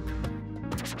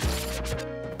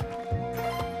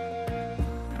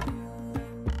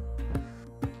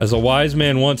 As a wise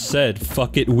man once said,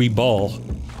 fuck it, we ball.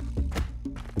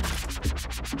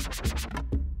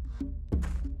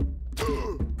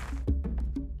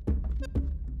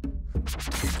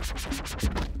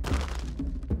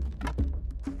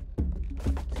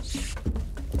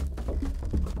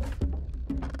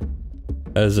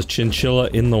 As a chinchilla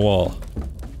in the wall.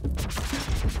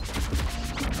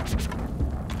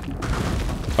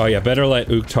 Oh yeah, better let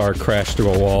Ughtar crash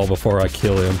through a wall before I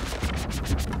kill him.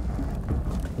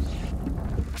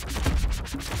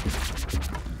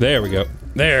 There we go.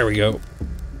 There we go.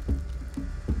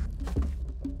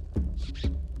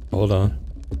 Hold on.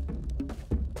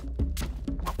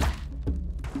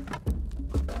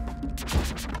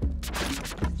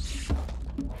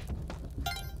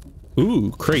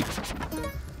 Ooh, crate.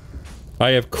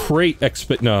 I have crate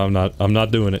exp- No, I'm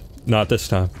not doing it. Not this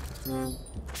time.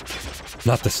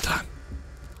 Not this time.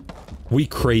 We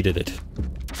crated it.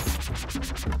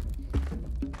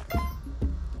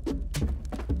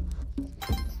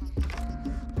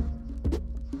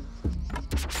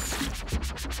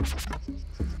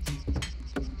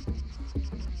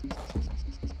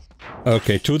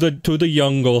 Okay, to the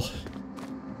jungle.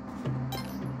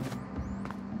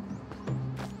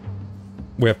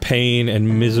 Where pain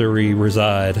and misery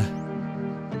reside.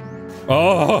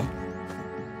 Oh!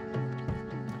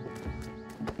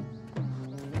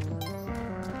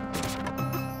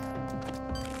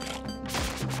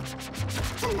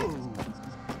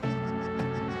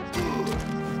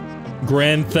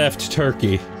 Grand Theft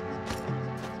Turkey.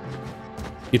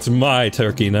 It's my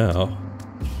turkey now.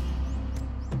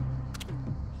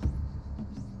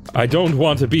 I don't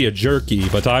want to be a jerky,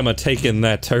 but I'm a taking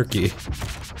that turkey.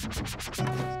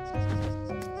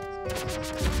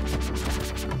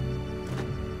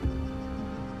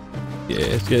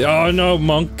 Yes, yes. Oh no,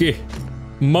 monkey!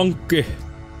 Monkey!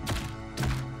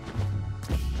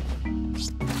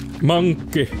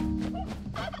 Monkey!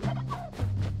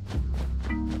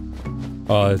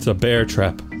 Oh, it's a bear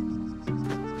trap.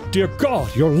 Dear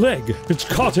God, your leg! It's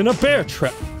caught in a bear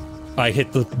trap! I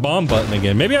hit the bomb button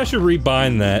again. Maybe I should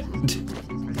rebind that.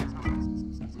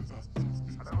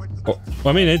 Oh,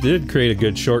 I mean, it did create a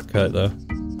good shortcut, though.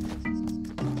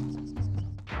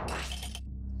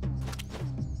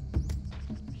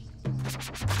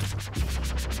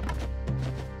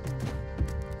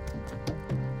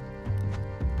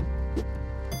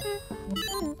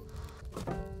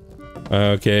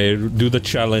 Okay, do the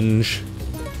challenge.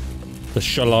 The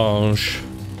challenge.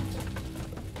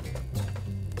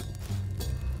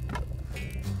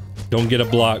 Don't get a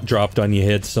block dropped on your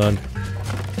head, son.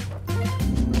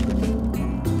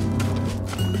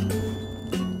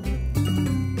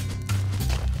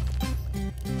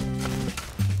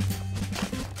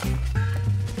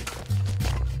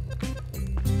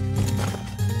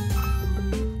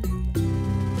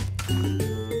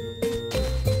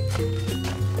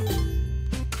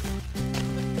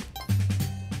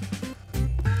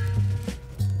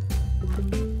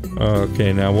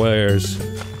 Okay, now where's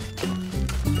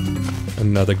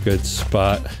another good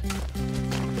spot?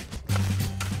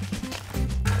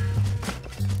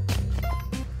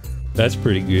 That's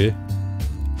pretty good.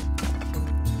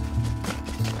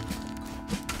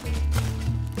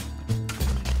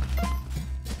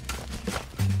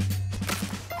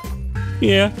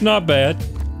 Yeah, not bad.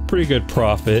 Pretty good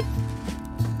profit.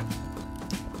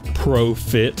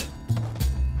 Profit.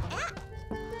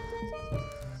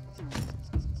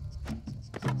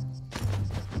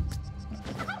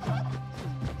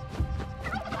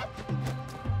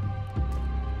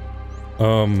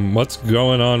 What's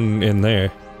going on in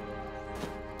there?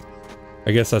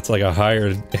 I guess that's like a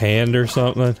hired hand or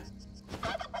something.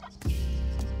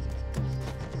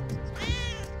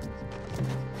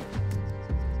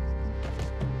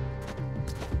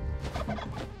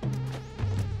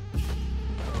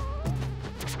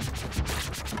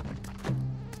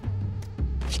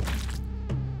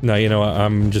 No, you know what?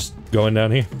 I'm just going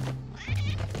down here.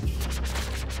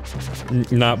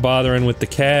 Not bothering with the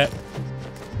cat.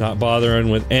 Not bothering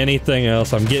with anything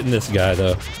else. I'm getting this guy,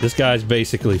 though. This guy's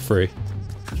basically free.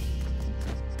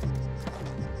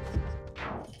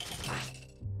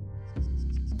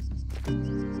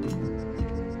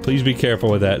 Please be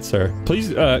careful with that, sir.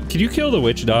 Please, can you kill the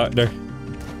witch doctor?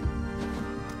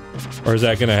 Or is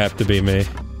that gonna have to be me?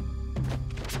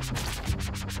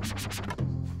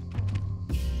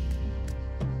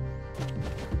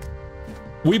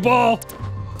 We ball!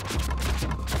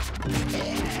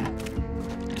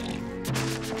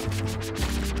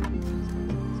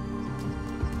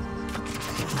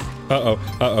 Uh-oh,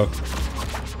 uh-oh.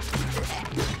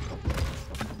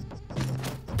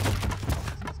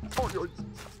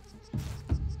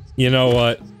 You know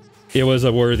what? It was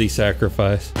a worthy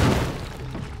sacrifice.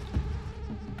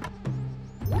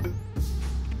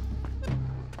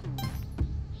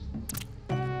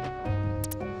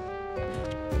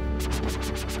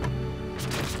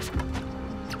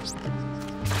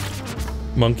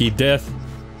 Monkey death.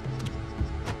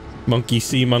 Monkey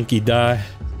see, monkey die.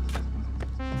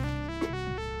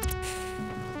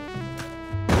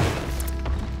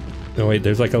 No, wait,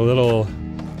 there's like a little...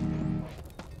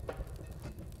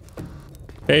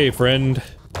 Hey, friend.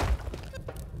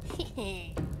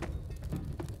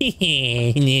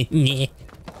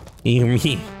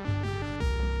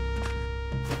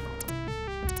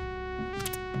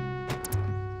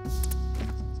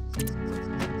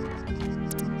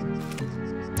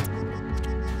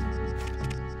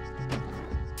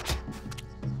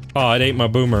 Oh, it ate my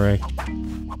boomerang.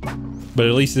 But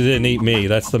at least it didn't eat me,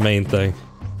 that's the main thing.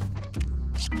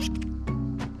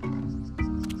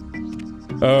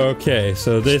 Okay,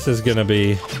 so this is gonna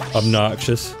be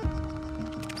obnoxious.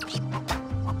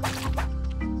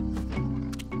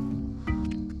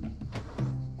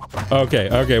 Okay,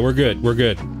 okay, we're good, we're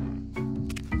good.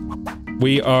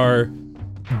 We are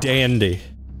dandy.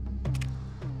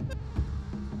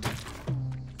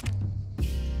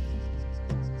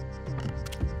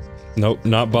 Nope,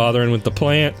 not bothering with the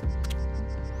plant.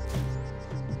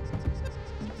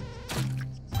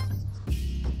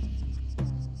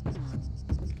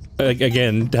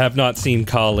 Again, have not seen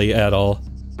Kali at all.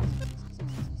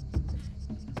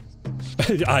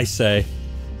 I say.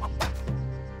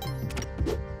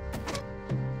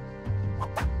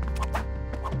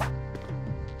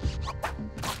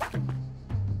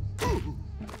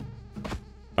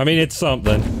 I mean, it's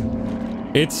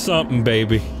something. It's something,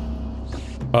 baby.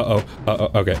 Uh-oh.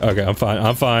 Uh-oh. Okay, okay, I'm fine.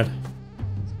 I'm fine.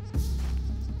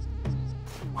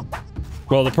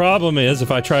 Well, the problem is,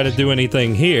 if I try to do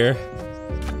anything here,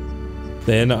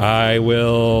 then I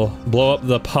will blow up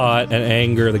the pot and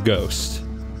anger the ghost.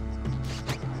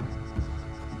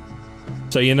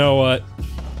 So you know what?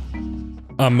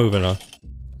 I'm moving on.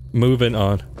 Moving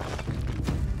on.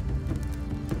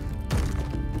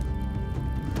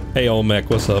 Hey, Olmec,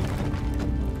 what's up?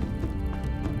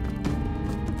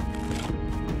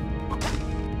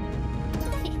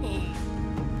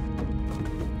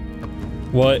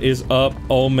 What is up,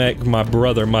 Olmec, my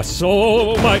brother, my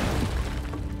soul, my...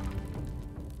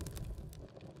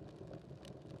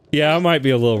 Yeah, I might be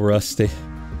a little rusty.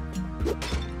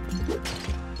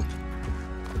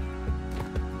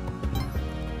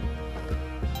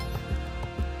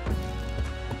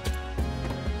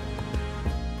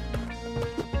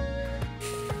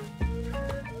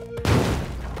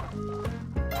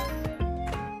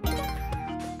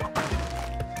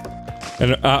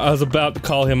 And I was about to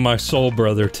call him my soul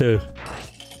brother, too.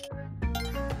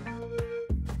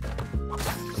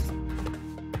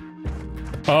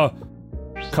 Oh,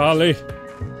 Kali.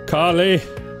 Kali.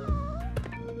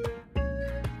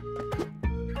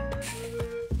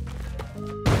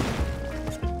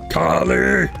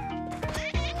 Kali.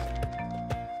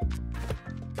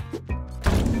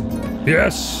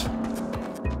 Yes.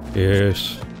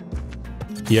 Yes.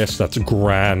 Yes, that's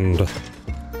grand.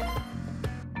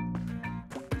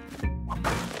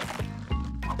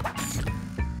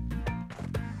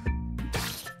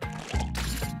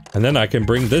 And then I can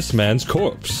bring this man's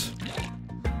corpse.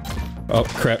 Oh,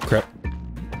 crap, crap.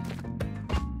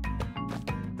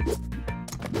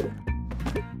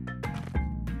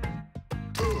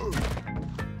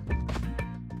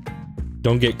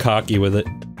 Don't get cocky with it.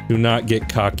 Do not get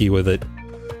cocky with it.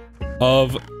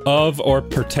 Of or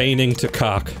pertaining to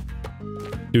cock.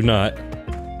 Do not.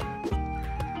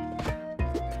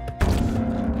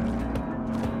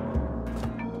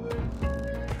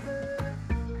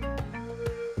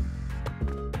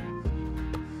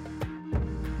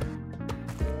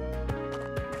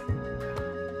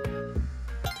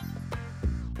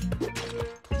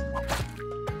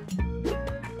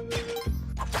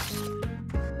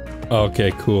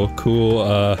 Okay, cool,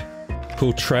 cool,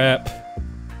 cool trap.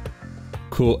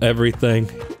 Cool everything.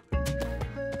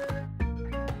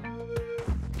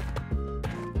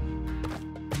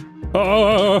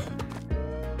 Oh!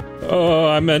 Oh,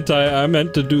 I meant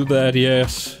to do that,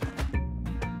 yes.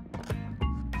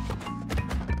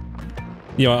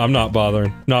 You know, I'm not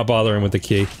bothering. Not bothering with the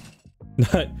key.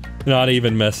 Not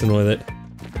even messing with it.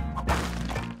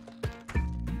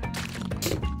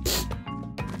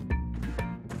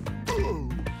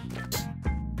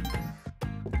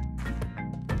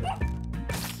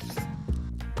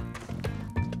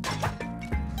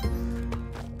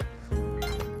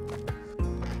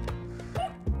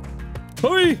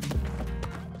 Hurry!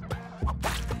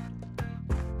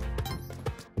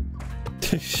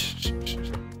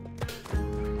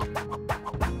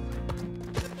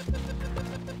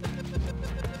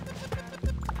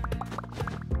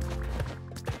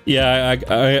 Yeah,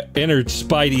 I entered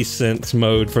Spidey Sense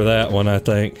mode for that one, I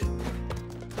think.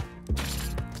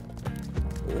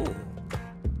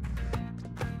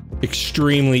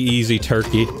 Extremely easy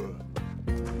turkey.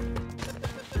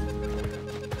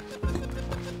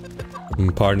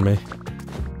 Pardon me.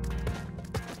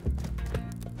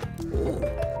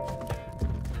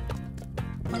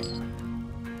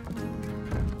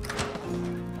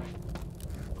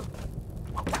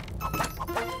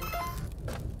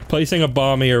 Placing a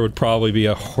bomb here would probably be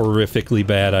a horrifically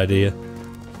bad idea.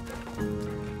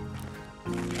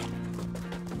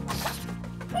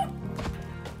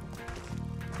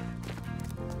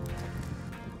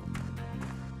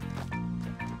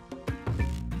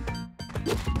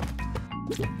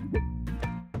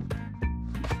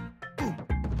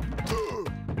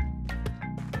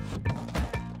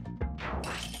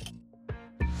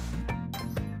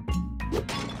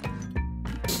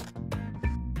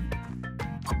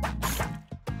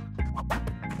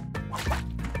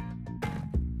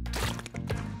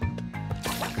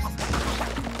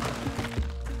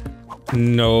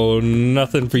 No,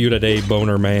 nothing for you today,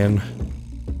 boner man.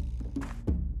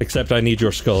 Except I need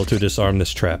your skull to disarm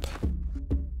this trap.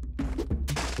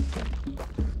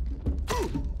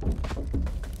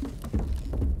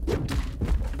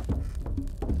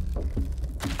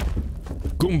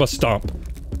 Goomba stomp.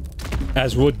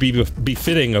 As would be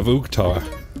befitting of Uktar.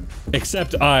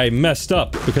 Except I messed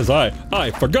up because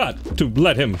I forgot to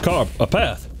let him carve a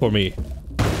path for me.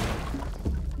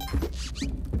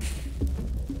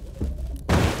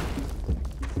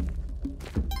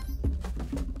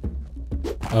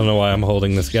 I don't know why I'm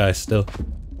holding this guy still.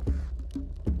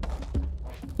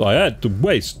 I had to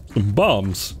waste some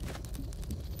bombs.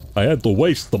 I had to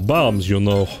waste the bombs, you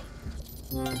know.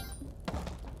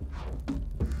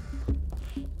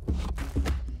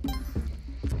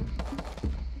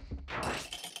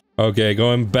 Okay,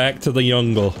 going back to the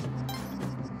jungle.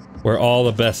 Where all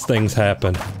the best things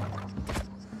happen.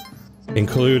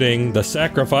 Including the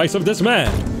sacrifice of this man.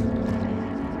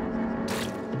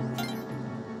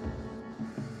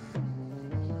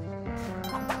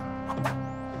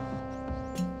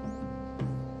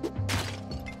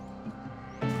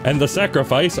 And the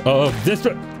sacrifice of this...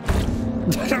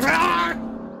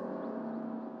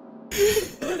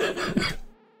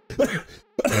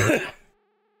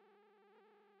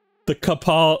 The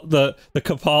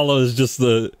Kapala is just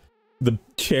the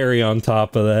cherry on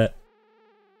top of that.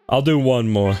 I'll do one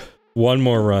more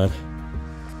run.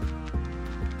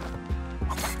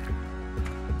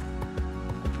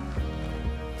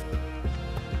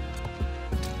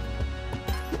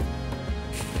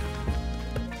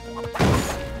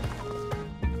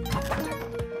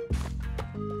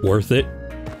 Worth it.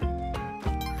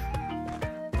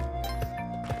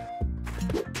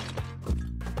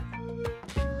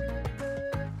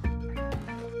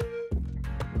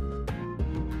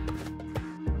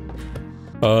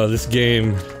 This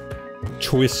game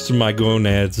twists my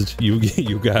gonads,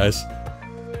 you guys.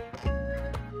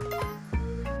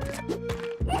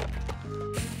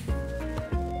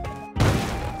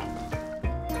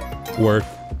 Work.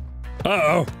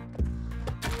 Uh-oh!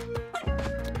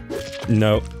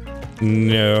 No.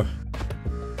 No.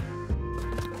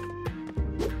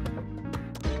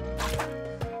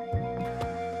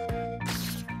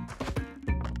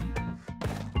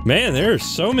 Man, there are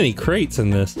so many crates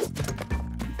in this.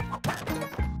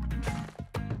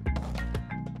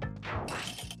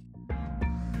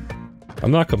 I'm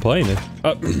not complaining.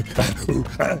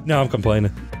 No, I'm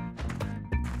complaining.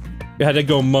 I had to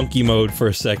go monkey mode for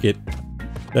a second.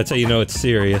 That's how you know it's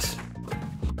serious.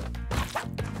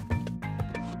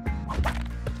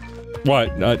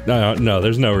 What? No,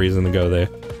 there's no reason to go there.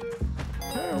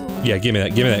 Yeah, give me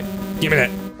that, give me that, give me that!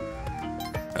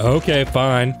 Okay,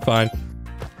 fine, fine.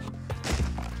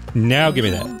 Now give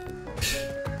me that.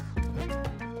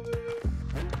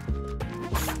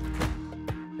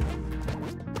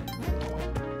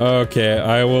 Okay,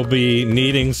 I will be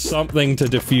needing something to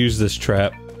defuse this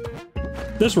trap.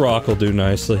 This rock will do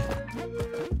nicely.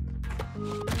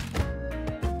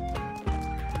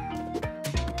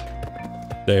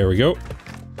 There we go.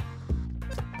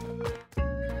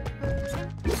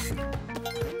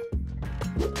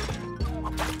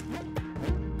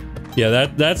 Yeah,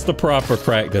 that's the proper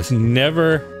practice.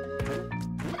 Never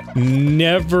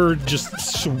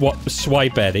just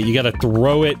swipe at it. You gotta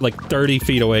throw it like 30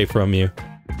 feet away from you.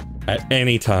 At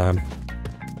any time.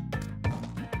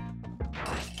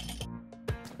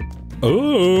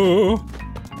 Ooh.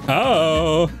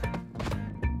 Oh.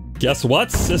 Guess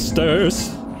what,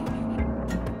 sisters?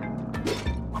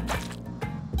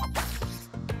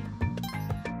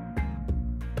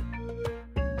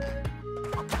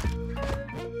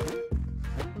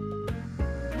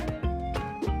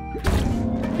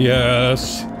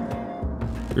 Yes.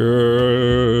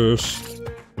 Yes.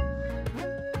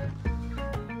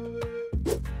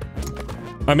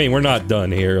 I mean, we're not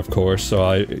done here, of course,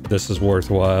 so this is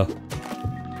worthwhile.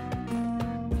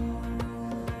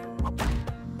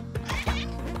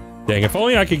 Dang, if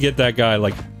only I could get that guy,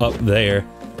 like, up there.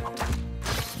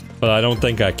 But I don't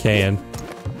think I can.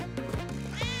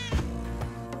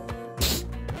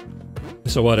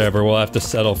 So whatever, we'll have to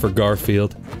settle for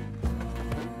Garfield.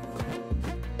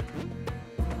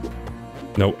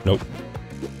 Nope, nope.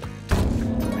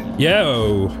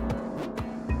 Yo!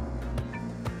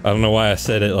 I don't know why I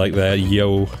said it like that,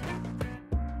 yo.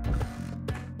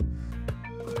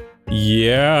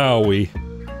 Yowie.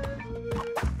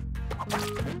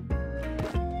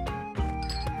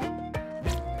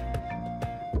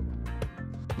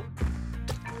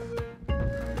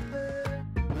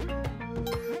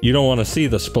 You don't want to see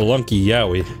the Spelunky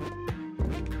yowie.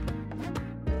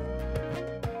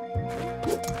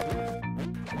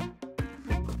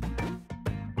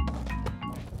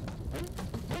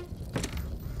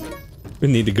 We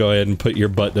need to go ahead and put your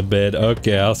butt to bed.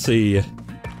 Okay, I'll see you.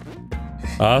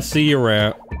 I'll see you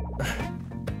around.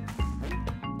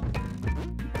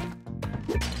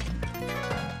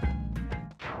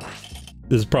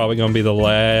 This is probably gonna be the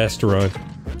last run.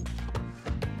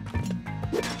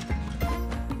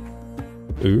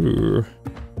 Ooh.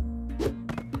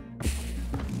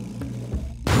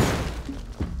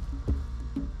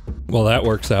 Well, that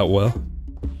works out well.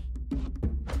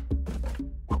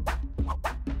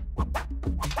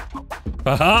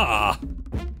 Aha!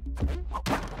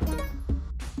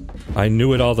 I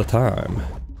knew it all the time.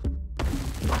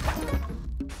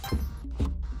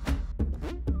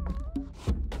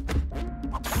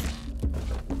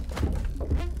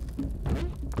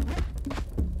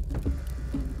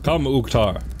 Come,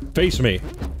 Uktar. Face me.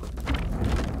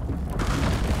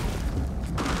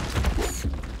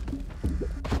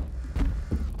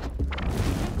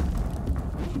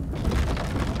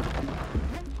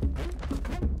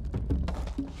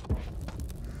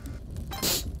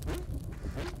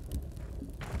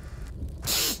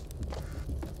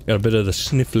 Got a bit of the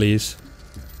snifflies.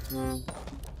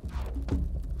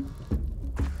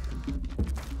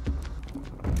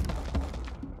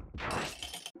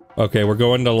 Okay, we're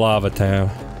going to Lava Town.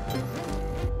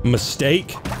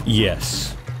 Mistake?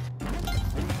 Yes.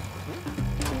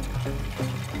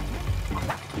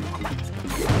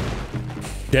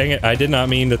 Dang it, I did not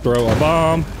mean to throw a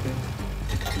bomb.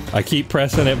 I keep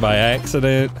pressing it by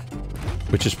accident,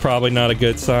 which is probably not a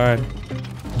good sign.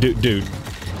 Dude.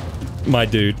 My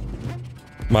dude.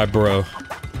 My bro.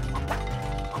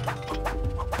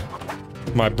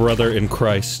 My brother in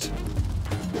Christ.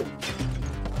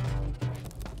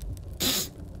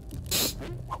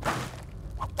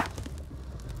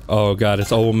 Oh god,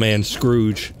 it's old man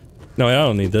Scrooge. No, I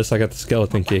don't need this. I got the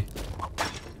skeleton key.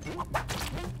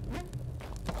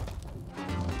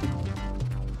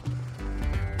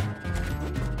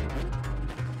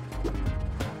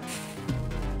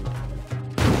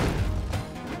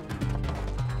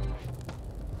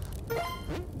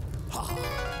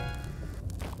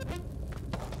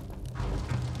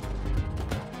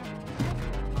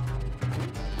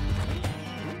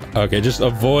 Okay, just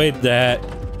avoid that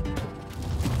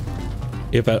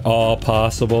if at all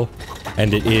possible,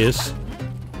 and it is.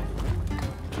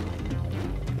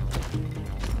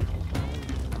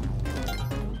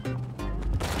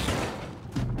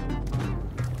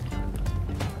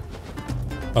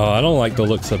 Oh, I don't like the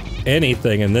looks of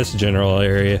anything in this general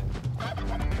area.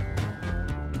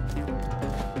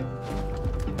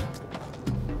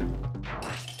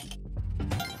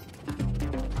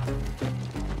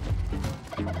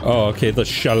 Oh, okay, the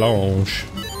challenge.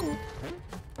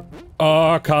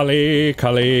 Oh, Kali.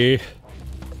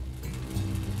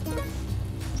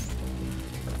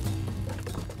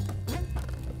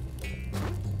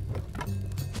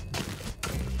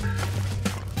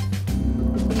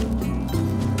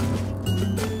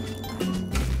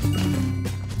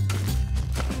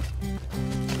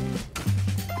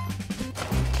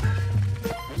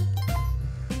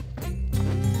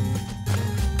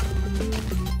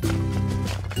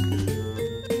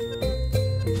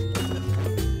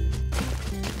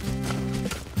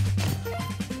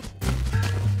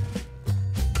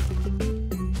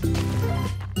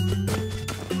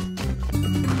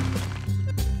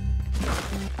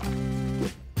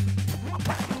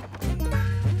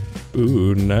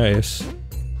 Ooh, nice.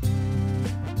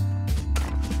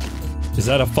 Is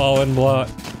that a fallen block?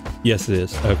 Yes, it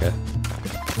is. Okay.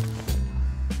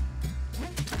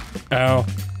 Ow.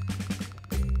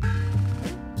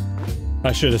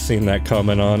 I should have seen that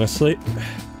coming, honestly.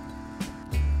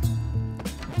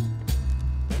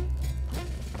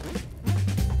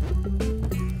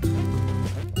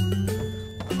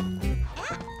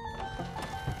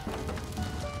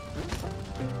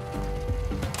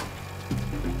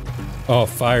 Oh,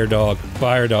 fire dog.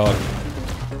 Fire dog.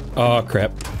 Oh,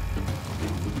 crap.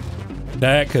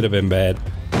 That could have been bad.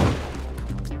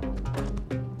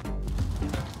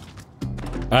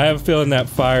 I have a feeling that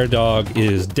fire dog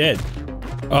is dead.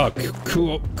 Oh,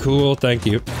 cool, cool, thank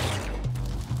you.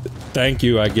 Thank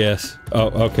you, I guess. Oh,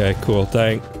 okay, cool,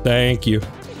 thank you.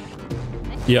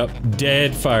 Yep,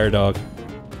 dead fire dog.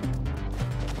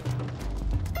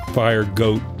 Fire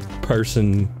goat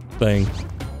person thing.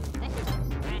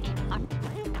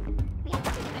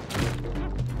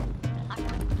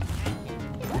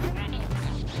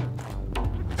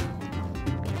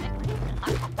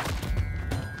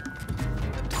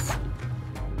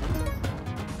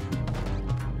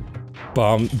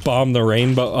 Bomb the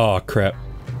rainbow. Oh, crap.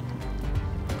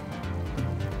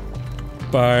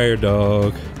 Fire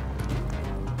dog.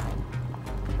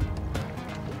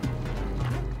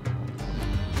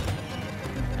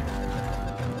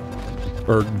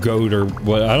 Or goat or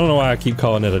what. I don't know why I keep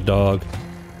calling it a dog.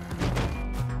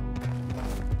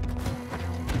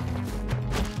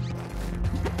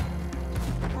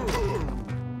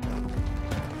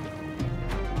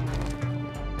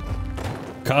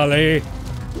 Kali!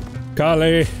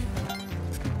 Kali!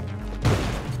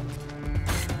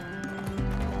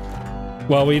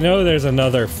 Well, we know there's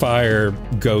another fire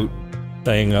goat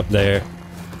thing up there.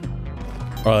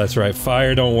 Oh, that's right.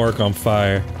 Fire don't work on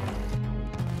fire.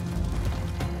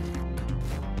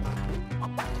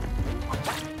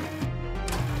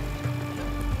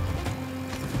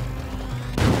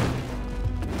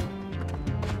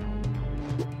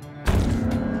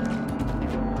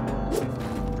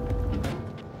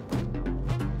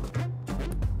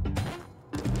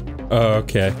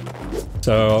 Okay.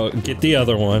 So, get the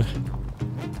other one.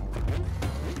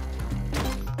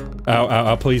 Ow, ow,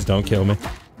 ow, please don't kill me.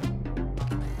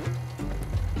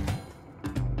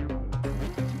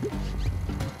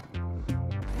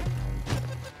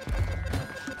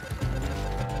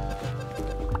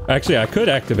 Actually, I could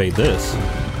activate this.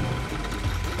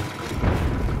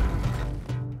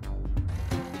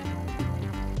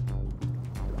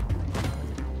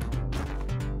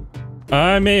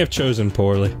 I may have chosen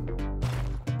poorly.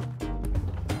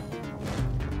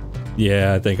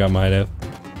 Yeah, I think I might have.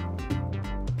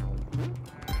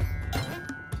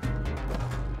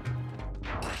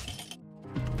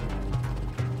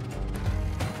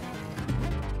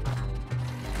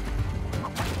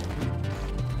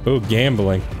 Oh,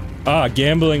 gambling. Ah,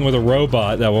 gambling with a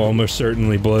robot that will almost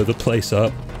certainly blow the place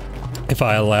up if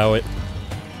I allow it.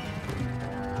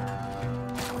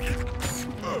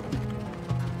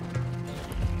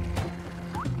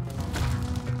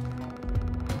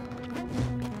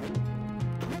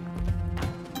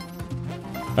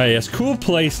 Oh yes, cool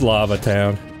place, Lava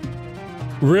Town.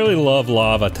 Really love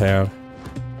Lava Town.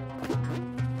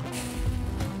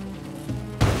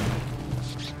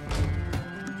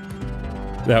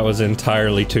 That was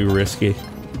entirely too risky.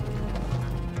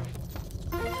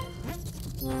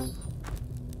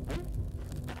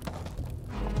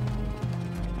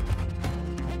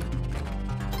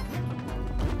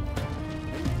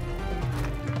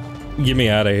 Get me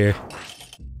out of here.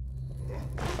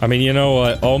 I mean, you know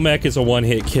what? Olmec is a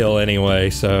one-hit kill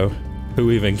anyway, so who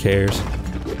even cares?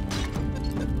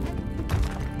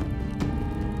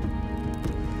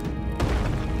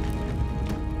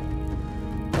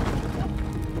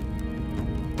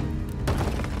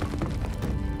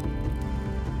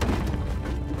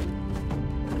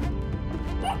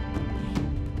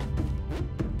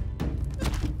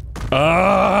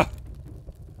 Ah!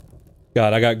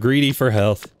 God, I got greedy for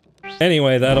health.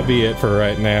 Anyway, that'll be it for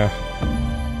right now.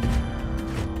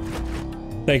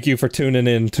 Thank you for tuning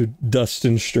in to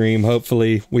Dustin's stream.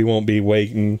 Hopefully, we won't be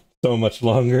waiting so much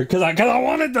longer. Cause I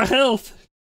wanted the health!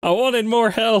 I wanted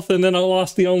more health, and then I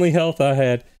lost the only health I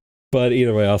had. But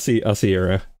either way, I'll see you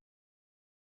around.